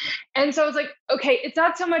them. And so I was like, okay, it's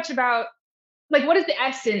not so much about like, what is the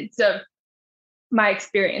essence of my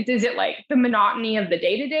experience? Is it like the monotony of the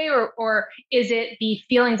day-to-day, or is it the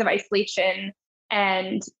feelings of isolation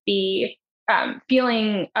and the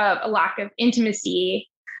feeling of a lack of intimacy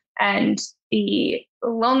and the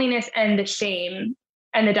loneliness and the shame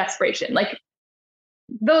and the desperation? Like,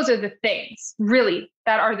 those are the things really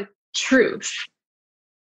that are the truth.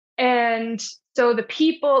 And so the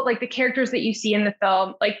people, like the characters that you see in the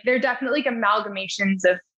film, like they're definitely like amalgamations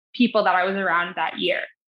of people that I was around that year.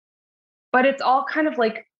 But it's all kind of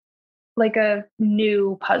like a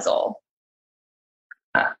new puzzle.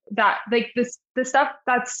 That like the stuff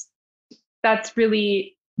that's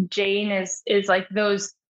really Jane is like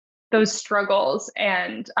those struggles,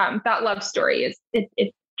 and that love story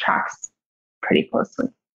it tracks pretty closely.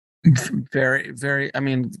 Very, very. I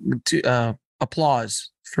mean, applause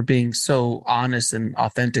for being so honest and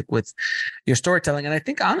authentic with your storytelling. And I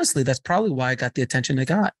think honestly, that's probably why I got the attention I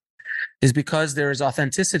got, is because there is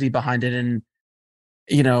authenticity behind it. And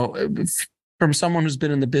from someone who's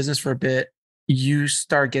been in the business for a bit, you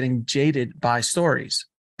start getting jaded by stories,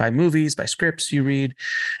 by movies, by scripts you read.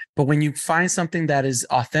 But when you find something that is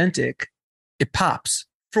authentic, it pops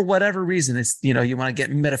for whatever reason. It's, you want to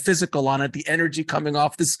get metaphysical on it, the energy coming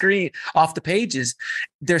off the screen, off the pages.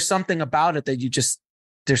 There's something about it that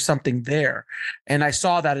there's something there. And I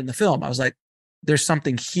saw that in the film. I was like, there's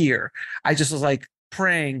something here. I just was like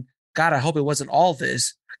praying, God, I hope it wasn't all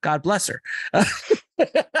this. God bless her.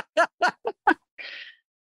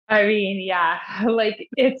 I mean, yeah, like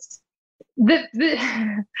it's the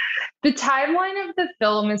timeline of the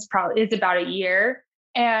film is about a year.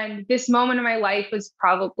 And this moment in my life was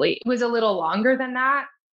a little longer than that.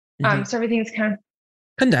 So everything's kind of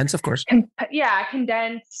condensed, of course.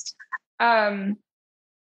 Condensed. I'm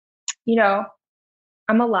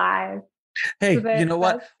alive. Hey, you know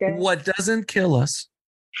what? What doesn't kill us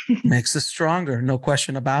makes us stronger. No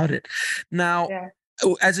question about it. Now,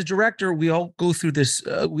 as a director, we all go through this.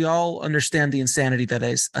 We all understand the insanity that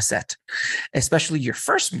is a set, especially your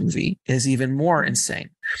first movie is even more insane.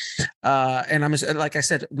 And like I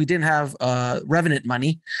said, we didn't have Revenant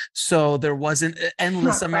money, so there wasn't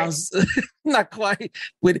endless amounts. Not quite.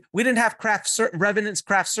 We didn't have Revenant's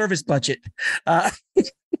craft service budget. Not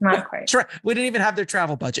quite. We didn't even have their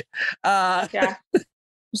travel budget. Hop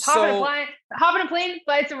in a plane,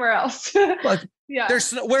 fly somewhere else. Yeah.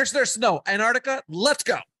 Where's their snow? Antarctica? Let's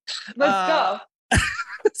go. Let's go.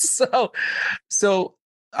 So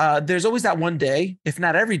there's always that one day, if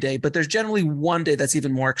not every day, but there's generally one day that's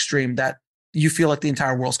even more extreme, that you feel like the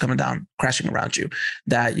entire world's coming down, crashing around you,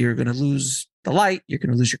 that you're going to lose the light, you're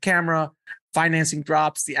going to lose your camera, financing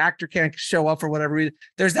drops, the actor can't show up for whatever reason.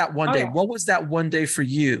 There's that one day. Yeah. What was that one day for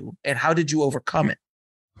you, and how did you overcome it?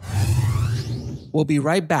 We'll be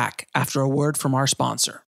right back after a word from our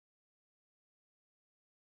sponsor.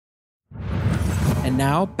 And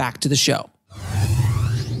now back to the show.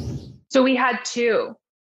 So we had two.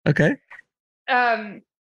 Okay.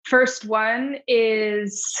 First one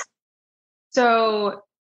is so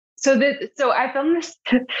I filmed this.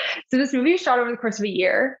 So this movie was shot over the course of a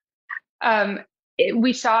year.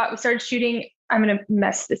 We started shooting. I'm going to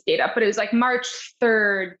mess this date up, but it was like March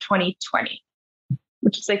 3rd, 2020,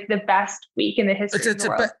 which is like the best week in the history of the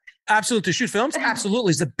world. Absolutely. To shoot films,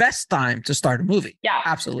 absolutely. It's the best time to start a movie. Yeah.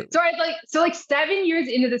 Absolutely. So 7 years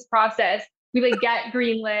into this process, we like get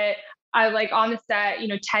greenlit. I like on the set,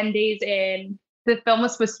 10 days in. The film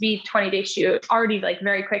was supposed to be 20-day shoot, already like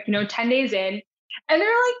very quick, 10 days in. And there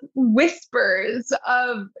are like whispers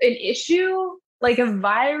of an issue, like a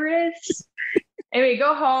virus. Anyway,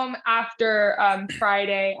 go home after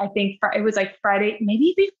Friday. I think it was like Friday, maybe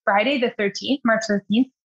it'd be Friday the 13th, March 13th.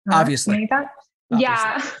 Obviously. Like that. Obviously.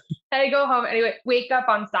 Yeah. And I go home anyway, wake up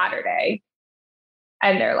on Saturday,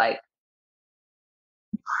 and they're like,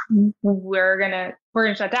 we're gonna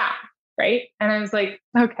shut down, right? And I was like,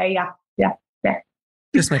 okay, yeah.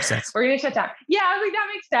 This makes sense. We're gonna shut down. Yeah, I was like, that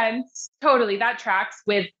makes sense. Totally. That tracks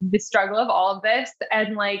with the struggle of all of this.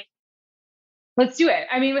 And like, let's do it.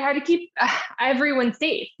 I mean, we had to keep everyone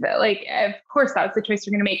safe. But like, of course, that was the choice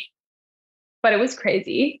we're going to make. But it was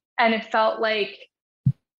crazy. And it felt like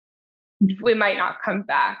we might not come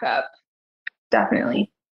back up.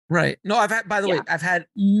 Definitely. Right. No, I've had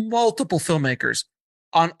multiple filmmakers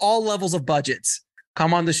on all levels of budgets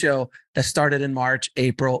come on the show that started in March,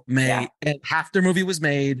 April, May, and half their movie was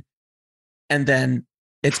made, and then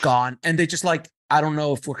it's gone. And they just like, I don't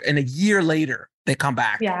know if and a year later they come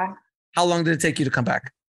back. Yeah. How long did it take you to come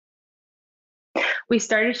back? We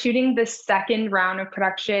started shooting the second round of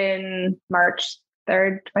production March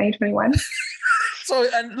 3rd, 2021. So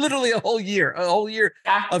literally a whole year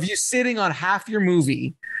of you sitting on half your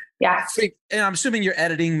movie. Yeah. And I'm assuming you're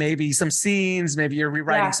editing maybe some scenes, maybe you're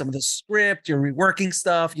rewriting some of the script, you're reworking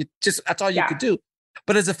stuff. That's all you could do.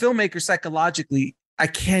 But as a filmmaker, psychologically, I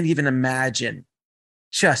can't even imagine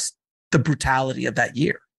just the brutality of that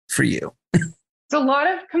year for you. It's a lot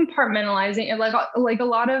of compartmentalizing and like a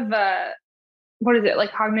lot of, what is it?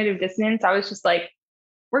 Like cognitive dissonance. I was just like,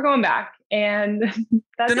 we're going back, and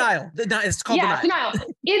that's denial. It's called denial.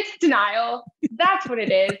 It's denial. That's what it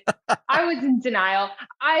is. I was in denial.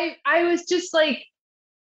 I was just like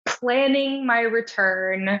planning my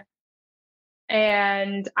return,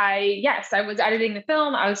 and I was editing the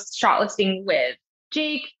film. I was shortlisting with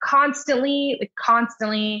Jake constantly.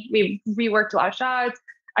 We reworked a lot of shots.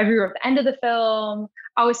 I rewrote the end of the film.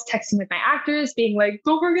 I was texting with my actors, being like,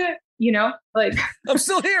 "Don't forget." Like I'm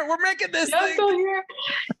still here. We're making this thing. I'm still here.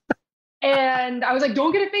 And I was like,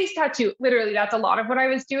 don't get a face tattoo. Literally, that's a lot of what I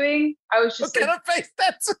was doing. I was just get a face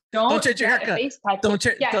tattoo. Don't change your haircut. Don't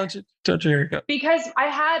change your haircut. Because I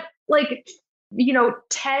had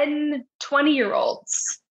 10,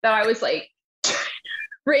 20-year-olds that I was like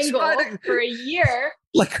wrangle for a year.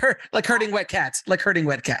 Like herding wet cats.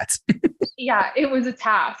 Yeah, it was a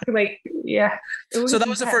task. So that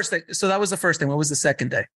was the first thing. What was the second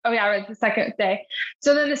day? Oh yeah, right. The second day.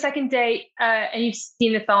 So then the second day, and you've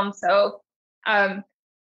seen the film. So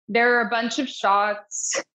there are a bunch of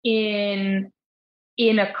shots in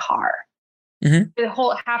a car. Mm-hmm. The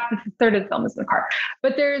whole third of the film is in the car.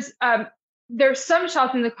 But there's some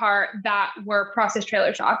shots in the car that were process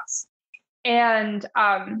trailer shots. And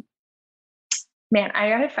man, I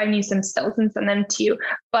gotta find you some stills and send them to you.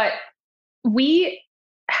 But we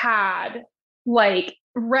had like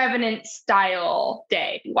Revenant style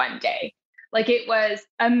day one day. Like it was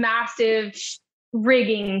a massive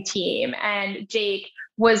rigging team, and Jake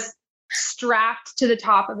was strapped to the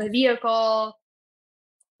top of a vehicle.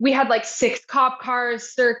 We had like 6 cop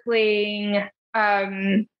cars circling.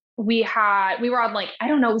 We were on like, I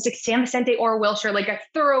don't know, it was like San Vicente or Wilshire, like a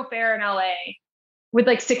thoroughfare in LA with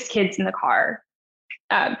like 6 kids in the car.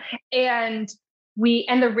 And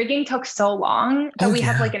the rigging took so long that we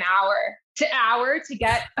had like an hour to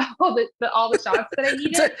get all the shots that I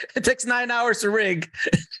needed. It takes 9 hours to rig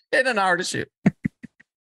and an hour to shoot.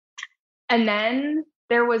 And then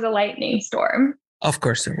there was a lightning storm. Of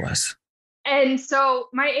course there was. And so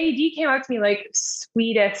my AD came up to me like,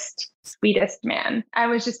 sweetest man. I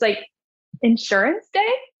was just like, insurance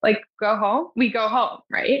day, like go home. We go home,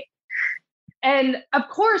 right? And of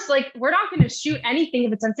course, like we're not going to shoot anything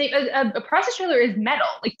if it's unsafe. A process trailer is metal,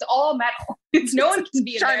 like it's all metal. No one can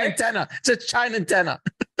be in there. Antenna. It's a China antenna.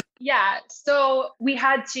 Yeah. So we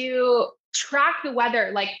had to track the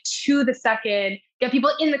weather like to the second, get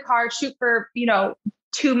people in the car, shoot for,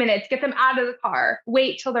 2 minutes, get them out of the car,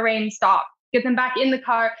 wait till the rain stopped, get them back in the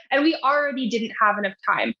car. And we already didn't have enough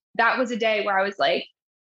time. That was a day where I was like,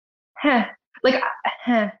 I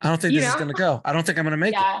don't think this is going to go. I don't think I'm going to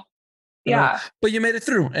make it. Yeah. But you made it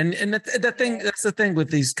through. And that's the thing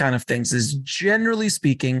with these kind of things is generally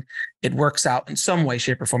speaking, it works out in some way,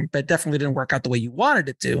 shape or form, but it definitely didn't work out the way you wanted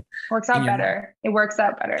it it works out better.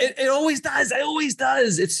 It always does. It always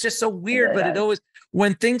does. It's just so weird, but it always,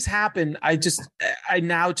 when things happen, I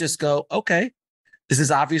now just go, okay, this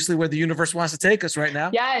is obviously where the universe wants to take us right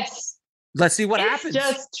now. Yes. Let's see what happens. It's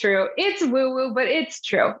just true. It's woo woo, but it's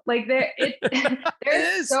true. Like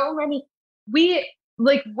there's so many,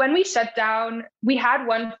 when we shut down, we had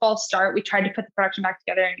one false start. We tried to put the production back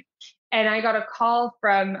together and I got a call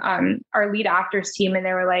from our lead actors team and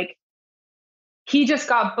they were like, he just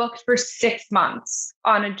got booked for 6 months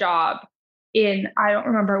on a job in, I don't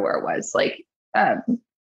remember where it was, like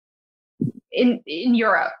in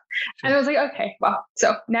Europe. Sure. And I was like, okay, well,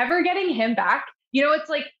 so never getting him back. It's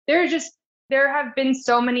like, there have been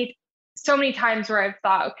so many times where I've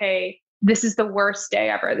thought, okay, this is the worst day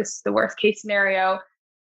ever. This is the worst case scenario,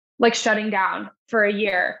 like shutting down for a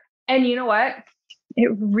year. And you know what?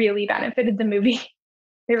 It really benefited the movie.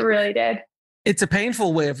 It really did. It's a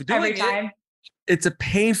painful way of doing every time. It's a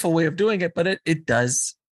painful way of doing it, but it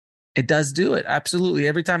does do it. Absolutely.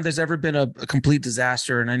 Every time there's ever been a complete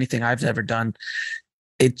disaster in anything I've ever done,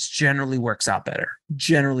 it generally works out better.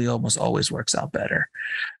 Generally almost always works out better.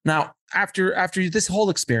 Now, after this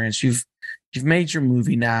whole experience, you've made your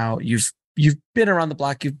movie now, you've been around the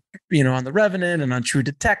block, you've on The Revenant and on True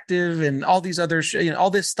Detective and all these other all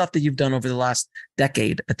this stuff that you've done over the last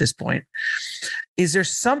decade at this point. Is there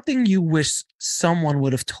something you wish someone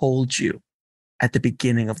would have told you at the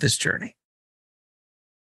beginning of this journey?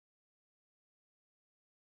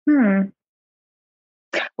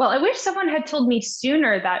 Well, I wish someone had told me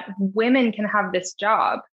sooner that women can have this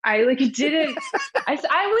job. I didn't.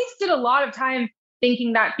 I wasted a lot of time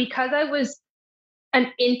thinking that because I was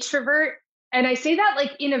an introvert, and I say that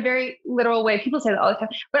like in a very literal way. People say that all the time,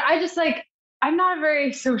 but I'm not a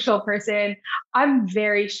very social person. I'm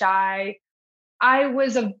very shy. I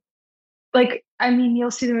was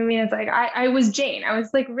you'll see the movie and it's like, I was Jane. I was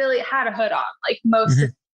like really had a hood on like most of.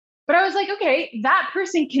 But I was like, okay, that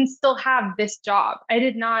person can still have this job. I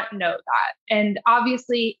did not know that. And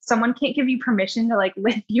obviously someone can't give you permission to like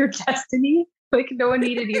live your destiny. Like no one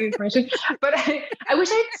needed to give you permission. But I wish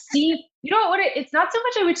I'd seen, it's not so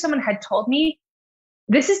much I wish someone had told me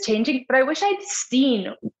this is changing, but I wish I'd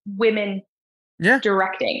seen women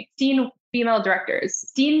directing, seen female directors,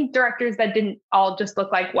 seen directors that didn't all just look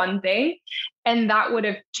like one thing. And that would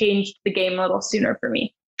have changed the game a little sooner for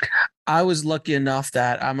me. I was lucky enough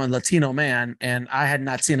that I'm a Latino man and I had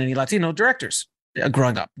not seen any Latino directors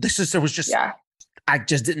growing up. I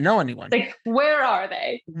just didn't know anyone. Like, where are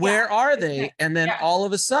they? Where are they? And then all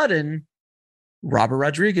of a sudden, Robert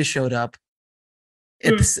Rodriguez showed up.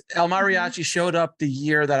 El Mariachi showed up the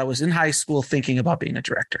year that I was in high school thinking about being a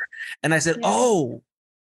director. And I said, oh,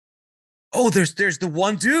 there's the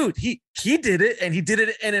one dude. He did it and he did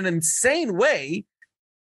it in an insane way.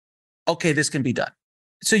 Okay, this can be done.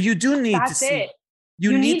 So you do need to see.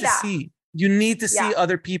 You need to see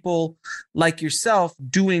other people like yourself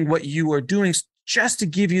doing what you are doing just to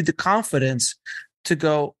give you the confidence to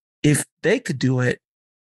go, if they could do it,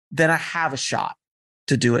 then I have a shot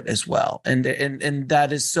to do it as well. And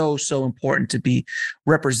that is so important to be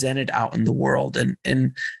represented out in the world.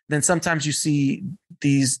 And then sometimes you see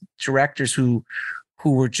these directors who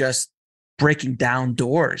were just breaking down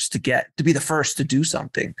doors to be the first to do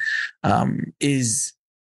something is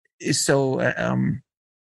so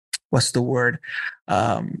what's the word?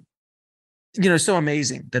 So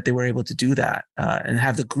amazing that they were able to do that and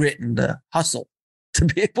have the grit and the hustle to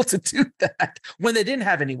be able to do that when they didn't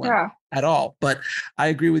have anyone at all. But I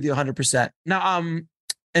agree with you 100%. Now,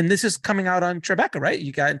 and this is coming out on Tribeca, right?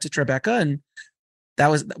 You got into Tribeca, and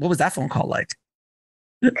what was that phone call like?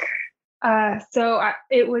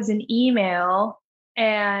 It was an email,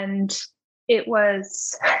 and it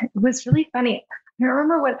was really funny. I don't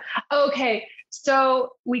remember what. Okay,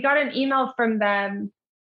 so we got an email from them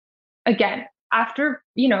again after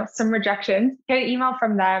some rejection. Get an email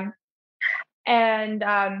from them, and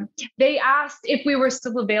they asked if we were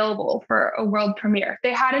still available for a world premiere.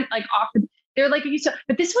 They hadn't offered. They were like,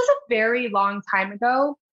 but this was a very long time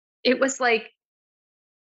ago. It was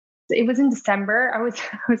in December. I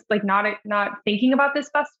was like not thinking about this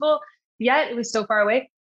festival yet. It was so far away.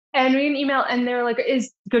 And we got an email and they were like,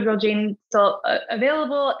 is Good Girl Jane still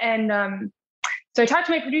available? And so I talked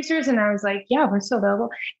to my producers and I was like, yeah, we're still available.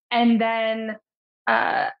 And then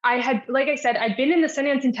like I said, I'd been in the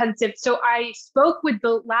Sundance Intensive. So I spoke with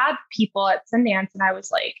the lab people at Sundance and I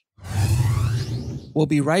was like, we'll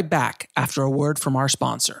be right back after a word from our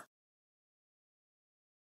sponsor.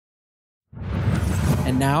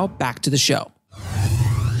 And now back to the show.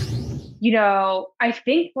 I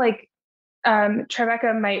think like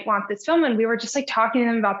Tribeca might want this film. And we were just like talking to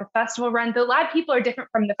them about the festival run. The lab people are different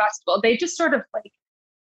from the festival. They just sort of like,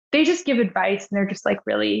 they just give advice and they're just like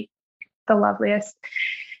really the loveliest.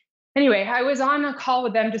 Anyway, I was on a call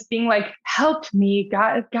with them just being like, help me,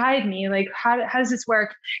 guide me. Like, how does this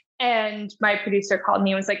work? And my producer called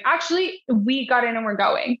me and was like, actually, we got in and we're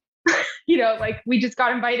going. Like we just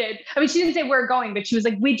got invited. I mean, she didn't say we're going, but she was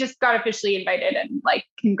like, we just got officially invited and like,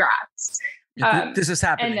 congrats. This is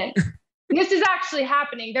happening. And then, this is actually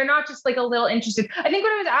happening. They're not just like a little interested. I think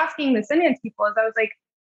what I was asking the Sundance people is I was like,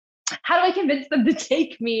 how do I convince them to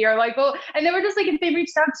take me? Or like, well, and they were just like, if they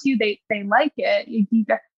reached out to you, they like it.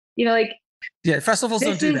 Like, yeah, festivals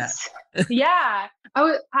don't do that. Yeah. I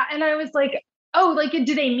was like, oh, like,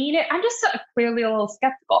 do they mean it? I'm just clearly a little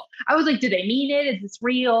skeptical. I was like, do they mean it? Is this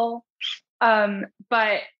real?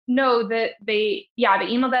 But no, that they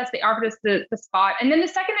emailed us, they offered us the spot. And then the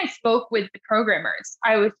second I spoke with the programmers,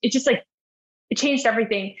 it changed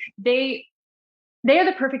everything. They are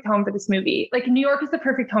the perfect home for this movie. Like New York is the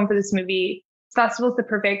perfect home for this movie. Festival is the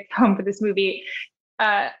perfect home for this movie.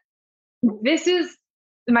 This is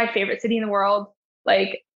my favorite city in the world.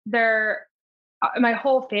 Like my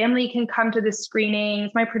whole family can come to the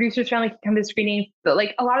screenings. My producer's family can come to the screenings. But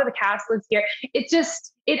like a lot of the cast lives here.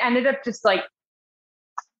 It ended up just like,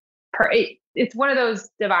 it's one of those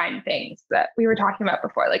divine things that we were talking about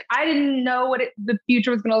before. Like I didn't know what the future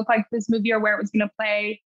was going to look like for this movie or where it was going to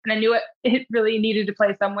play. And I knew it really needed to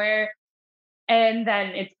play somewhere. And then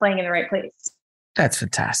it's playing in the right place. That's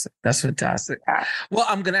fantastic. Yeah. Well,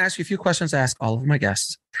 I'm going to ask you a few questions I ask all of my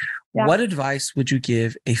guests. Yeah. What advice would you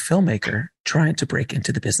give a filmmaker trying to break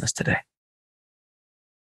into the business today?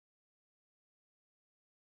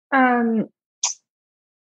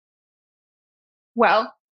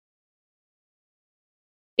 Well,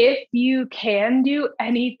 if you can do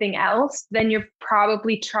anything else, then you're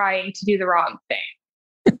probably trying to do the wrong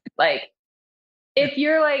thing. Like, if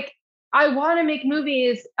you're like, I want to make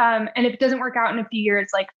movies, and if it doesn't work out in a few years,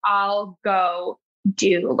 like I'll go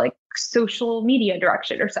do like social media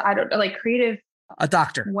direction or so, I don't know, like creative, a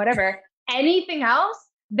doctor, whatever, anything else,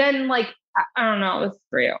 then like, I don't know, it's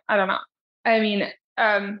for you. I don't know. I mean,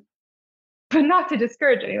 but not to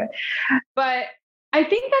discourage anyone, but I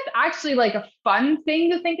think that's actually like a fun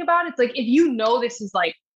thing to think about. It's like, if you know this is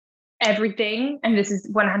like everything and this is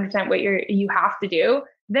 100% what you have to do,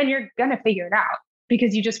 then you're going to figure it out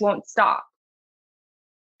because you just won't stop.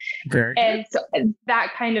 Very good. And so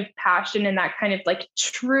that kind of passion and that kind of like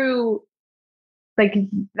true, like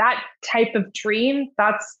that type of dream,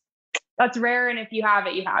 that's rare. And if you have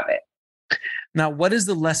it, you have it. Now, what is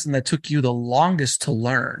the lesson that took you the longest to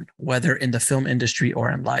learn, whether in the film industry or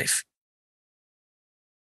in life?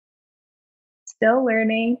 Still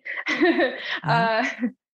learning.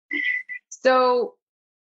 So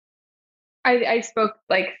I spoke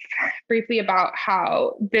like briefly about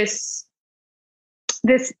how this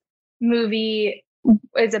movie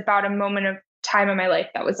is about a moment of time in my life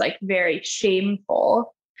that was like very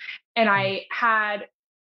shameful. And I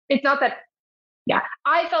felt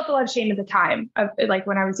a lot of shame at the time of like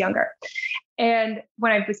when I was younger. And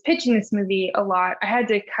when I was pitching this movie a lot, I had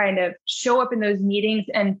to kind of show up in those meetings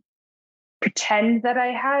and pretend that I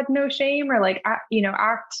had no shame or like,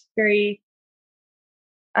 act very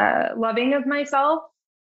loving of myself.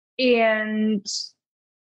 And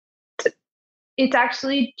it's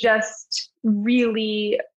actually just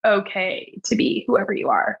really okay to be whoever you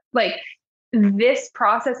are. Like this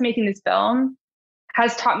process, making this film,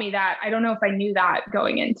 has taught me that. I don't know if I knew that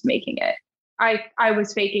going into making it. I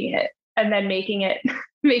was faking it, and then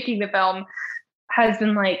making the film has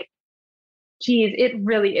been like, geez, it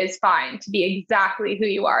really is fine to be exactly who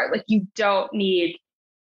you are. Like you don't need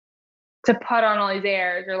to put on all these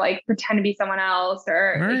airs or like pretend to be someone else,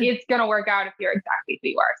 or right. Like, it's going to work out if you're exactly who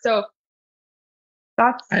you are. So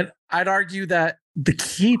I'd argue that the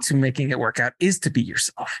key to making it work out is to be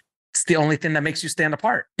yourself. It's the only thing that makes you stand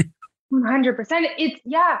apart. 100%.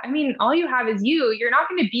 I mean, all you have is you. You're not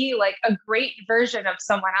going to be like a great version of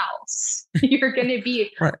someone else. You're going to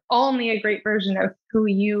be right. only a great version of who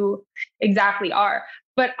you exactly are.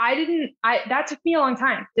 But that took me a long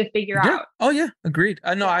time to figure out. Oh yeah. Agreed.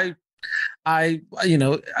 I'll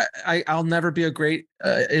never be a great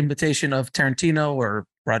imitation of Tarantino or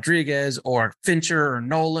Rodriguez or Fincher or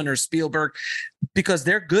Nolan or Spielberg, because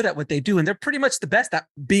they're good at what they do and they're pretty much the best at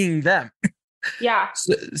being them. Yeah.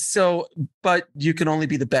 So, but you can only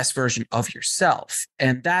be the best version of yourself,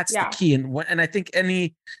 and that's the key. And I think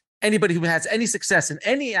anybody who has any success in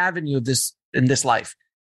any avenue of this in this life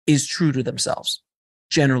is true to themselves,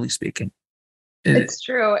 generally speaking. It's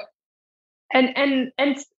true. And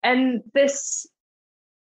this,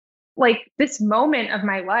 like, this moment of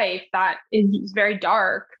my life that is very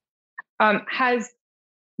dark has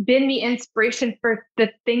been the inspiration for the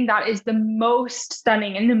thing that is the most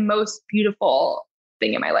stunning and the most beautiful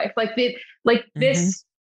thing in my life. This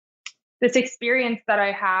experience that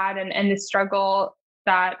I had and the struggle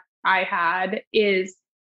that I had is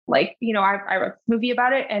like, I wrote this movie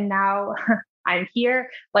about it and now I'm here.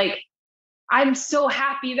 Like, I'm so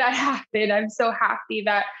happy that happened. I'm so happy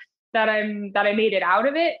that I made it out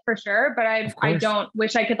of it, for sure. But I don't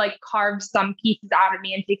wish I could like carve some pieces out of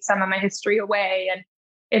me and take some of my history away. And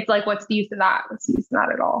it's like, what's the use of that? What's the use of that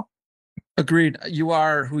at all? Agreed. You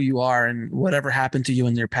are who you are, and whatever happened to you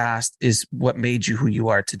in your past is what made you who you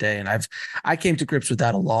are today. And I came to grips with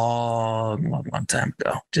that a long time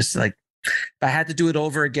ago. Just like, if I had to do it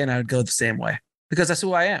over again, I would go the same way, because that's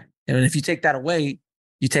who I am. And if you take that away,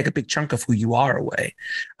 you take a big chunk of who you are away.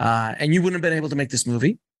 And you wouldn't have been able to make this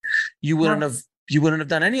movie. You wouldn't have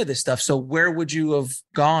done any of this stuff. So where would you have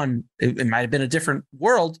gone? It might have been a different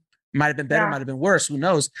world. Might have been better, might have been worse. Who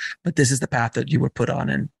knows? But this is the path that you were put on,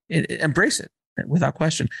 and embrace it without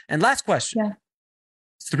question. And last question: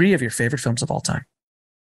 3 of your favorite films of all time.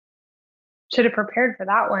 Should have prepared for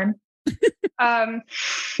that one.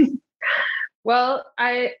 Well,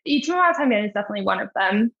 Each of My Time In is definitely one of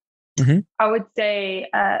them. Mm-hmm. I would say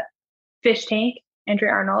Fish Tank,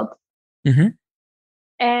 Andrea Arnold. Mm-hmm.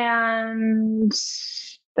 And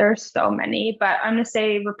there's so many, but I'm going to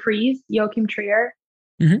say Reprise, Joachim Trier.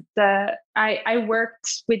 Mm-hmm. I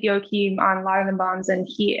worked with Joachim on Live and Bombs, and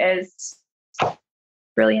he is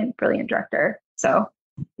brilliant director. So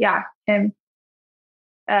yeah, him.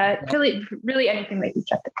 Really anything that he's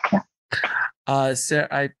directed. Yeah.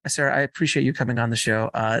 Sarah, I appreciate you coming on the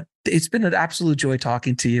show. It's been an absolute joy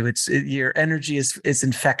talking to you. Your energy is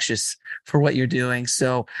infectious for what you're doing.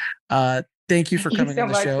 So thank you for coming on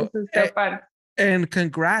the show. This is so fun. And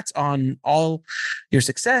congrats on all your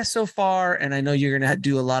success so far. And I know you're going to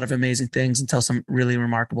do a lot of amazing things and tell some really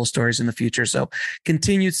remarkable stories in the future. So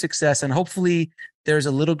continued success. And hopefully there's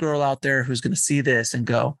a little girl out there who's going to see this and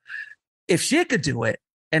go, if she could do it,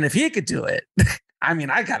 and if he could do it, I mean,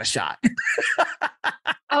 I got a shot.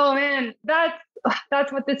 Oh man, that's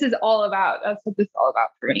what this is all about. That's what this is all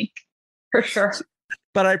about for me, for sure.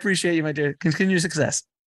 But I appreciate you, my dear. Continued success.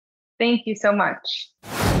 Thank you so much.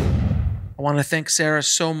 I want to thank Sarah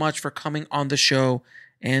so much for coming on the show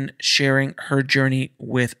and sharing her journey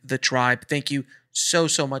with the tribe. Thank you so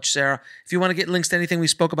much, Sarah. If you want to get links to anything we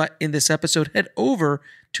spoke about in this episode, head over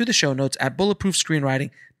to the show notes at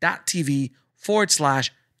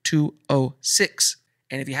bulletproofscreenwriting.tv/206.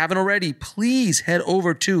 And if you haven't already, please head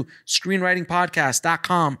over to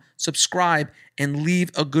screenwritingpodcast.com, subscribe, and leave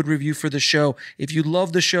a good review for the show. If you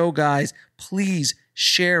love the show, guys, please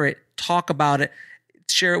share it, talk about it,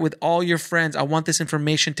 share it with all your friends. I want this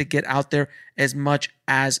information to get out there as much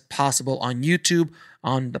as possible on YouTube,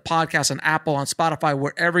 on the podcast, on Apple, on Spotify,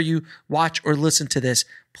 wherever you watch or listen to this.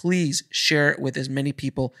 Please share it with as many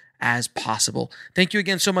people as possible. Thank you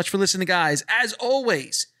again so much for listening, guys. As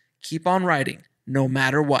always, keep on writing, no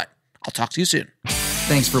matter what. I'll talk to you soon.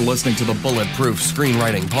 Thanks for listening to the Bulletproof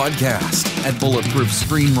Screenwriting Podcast at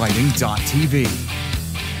bulletproofscreenwriting.tv.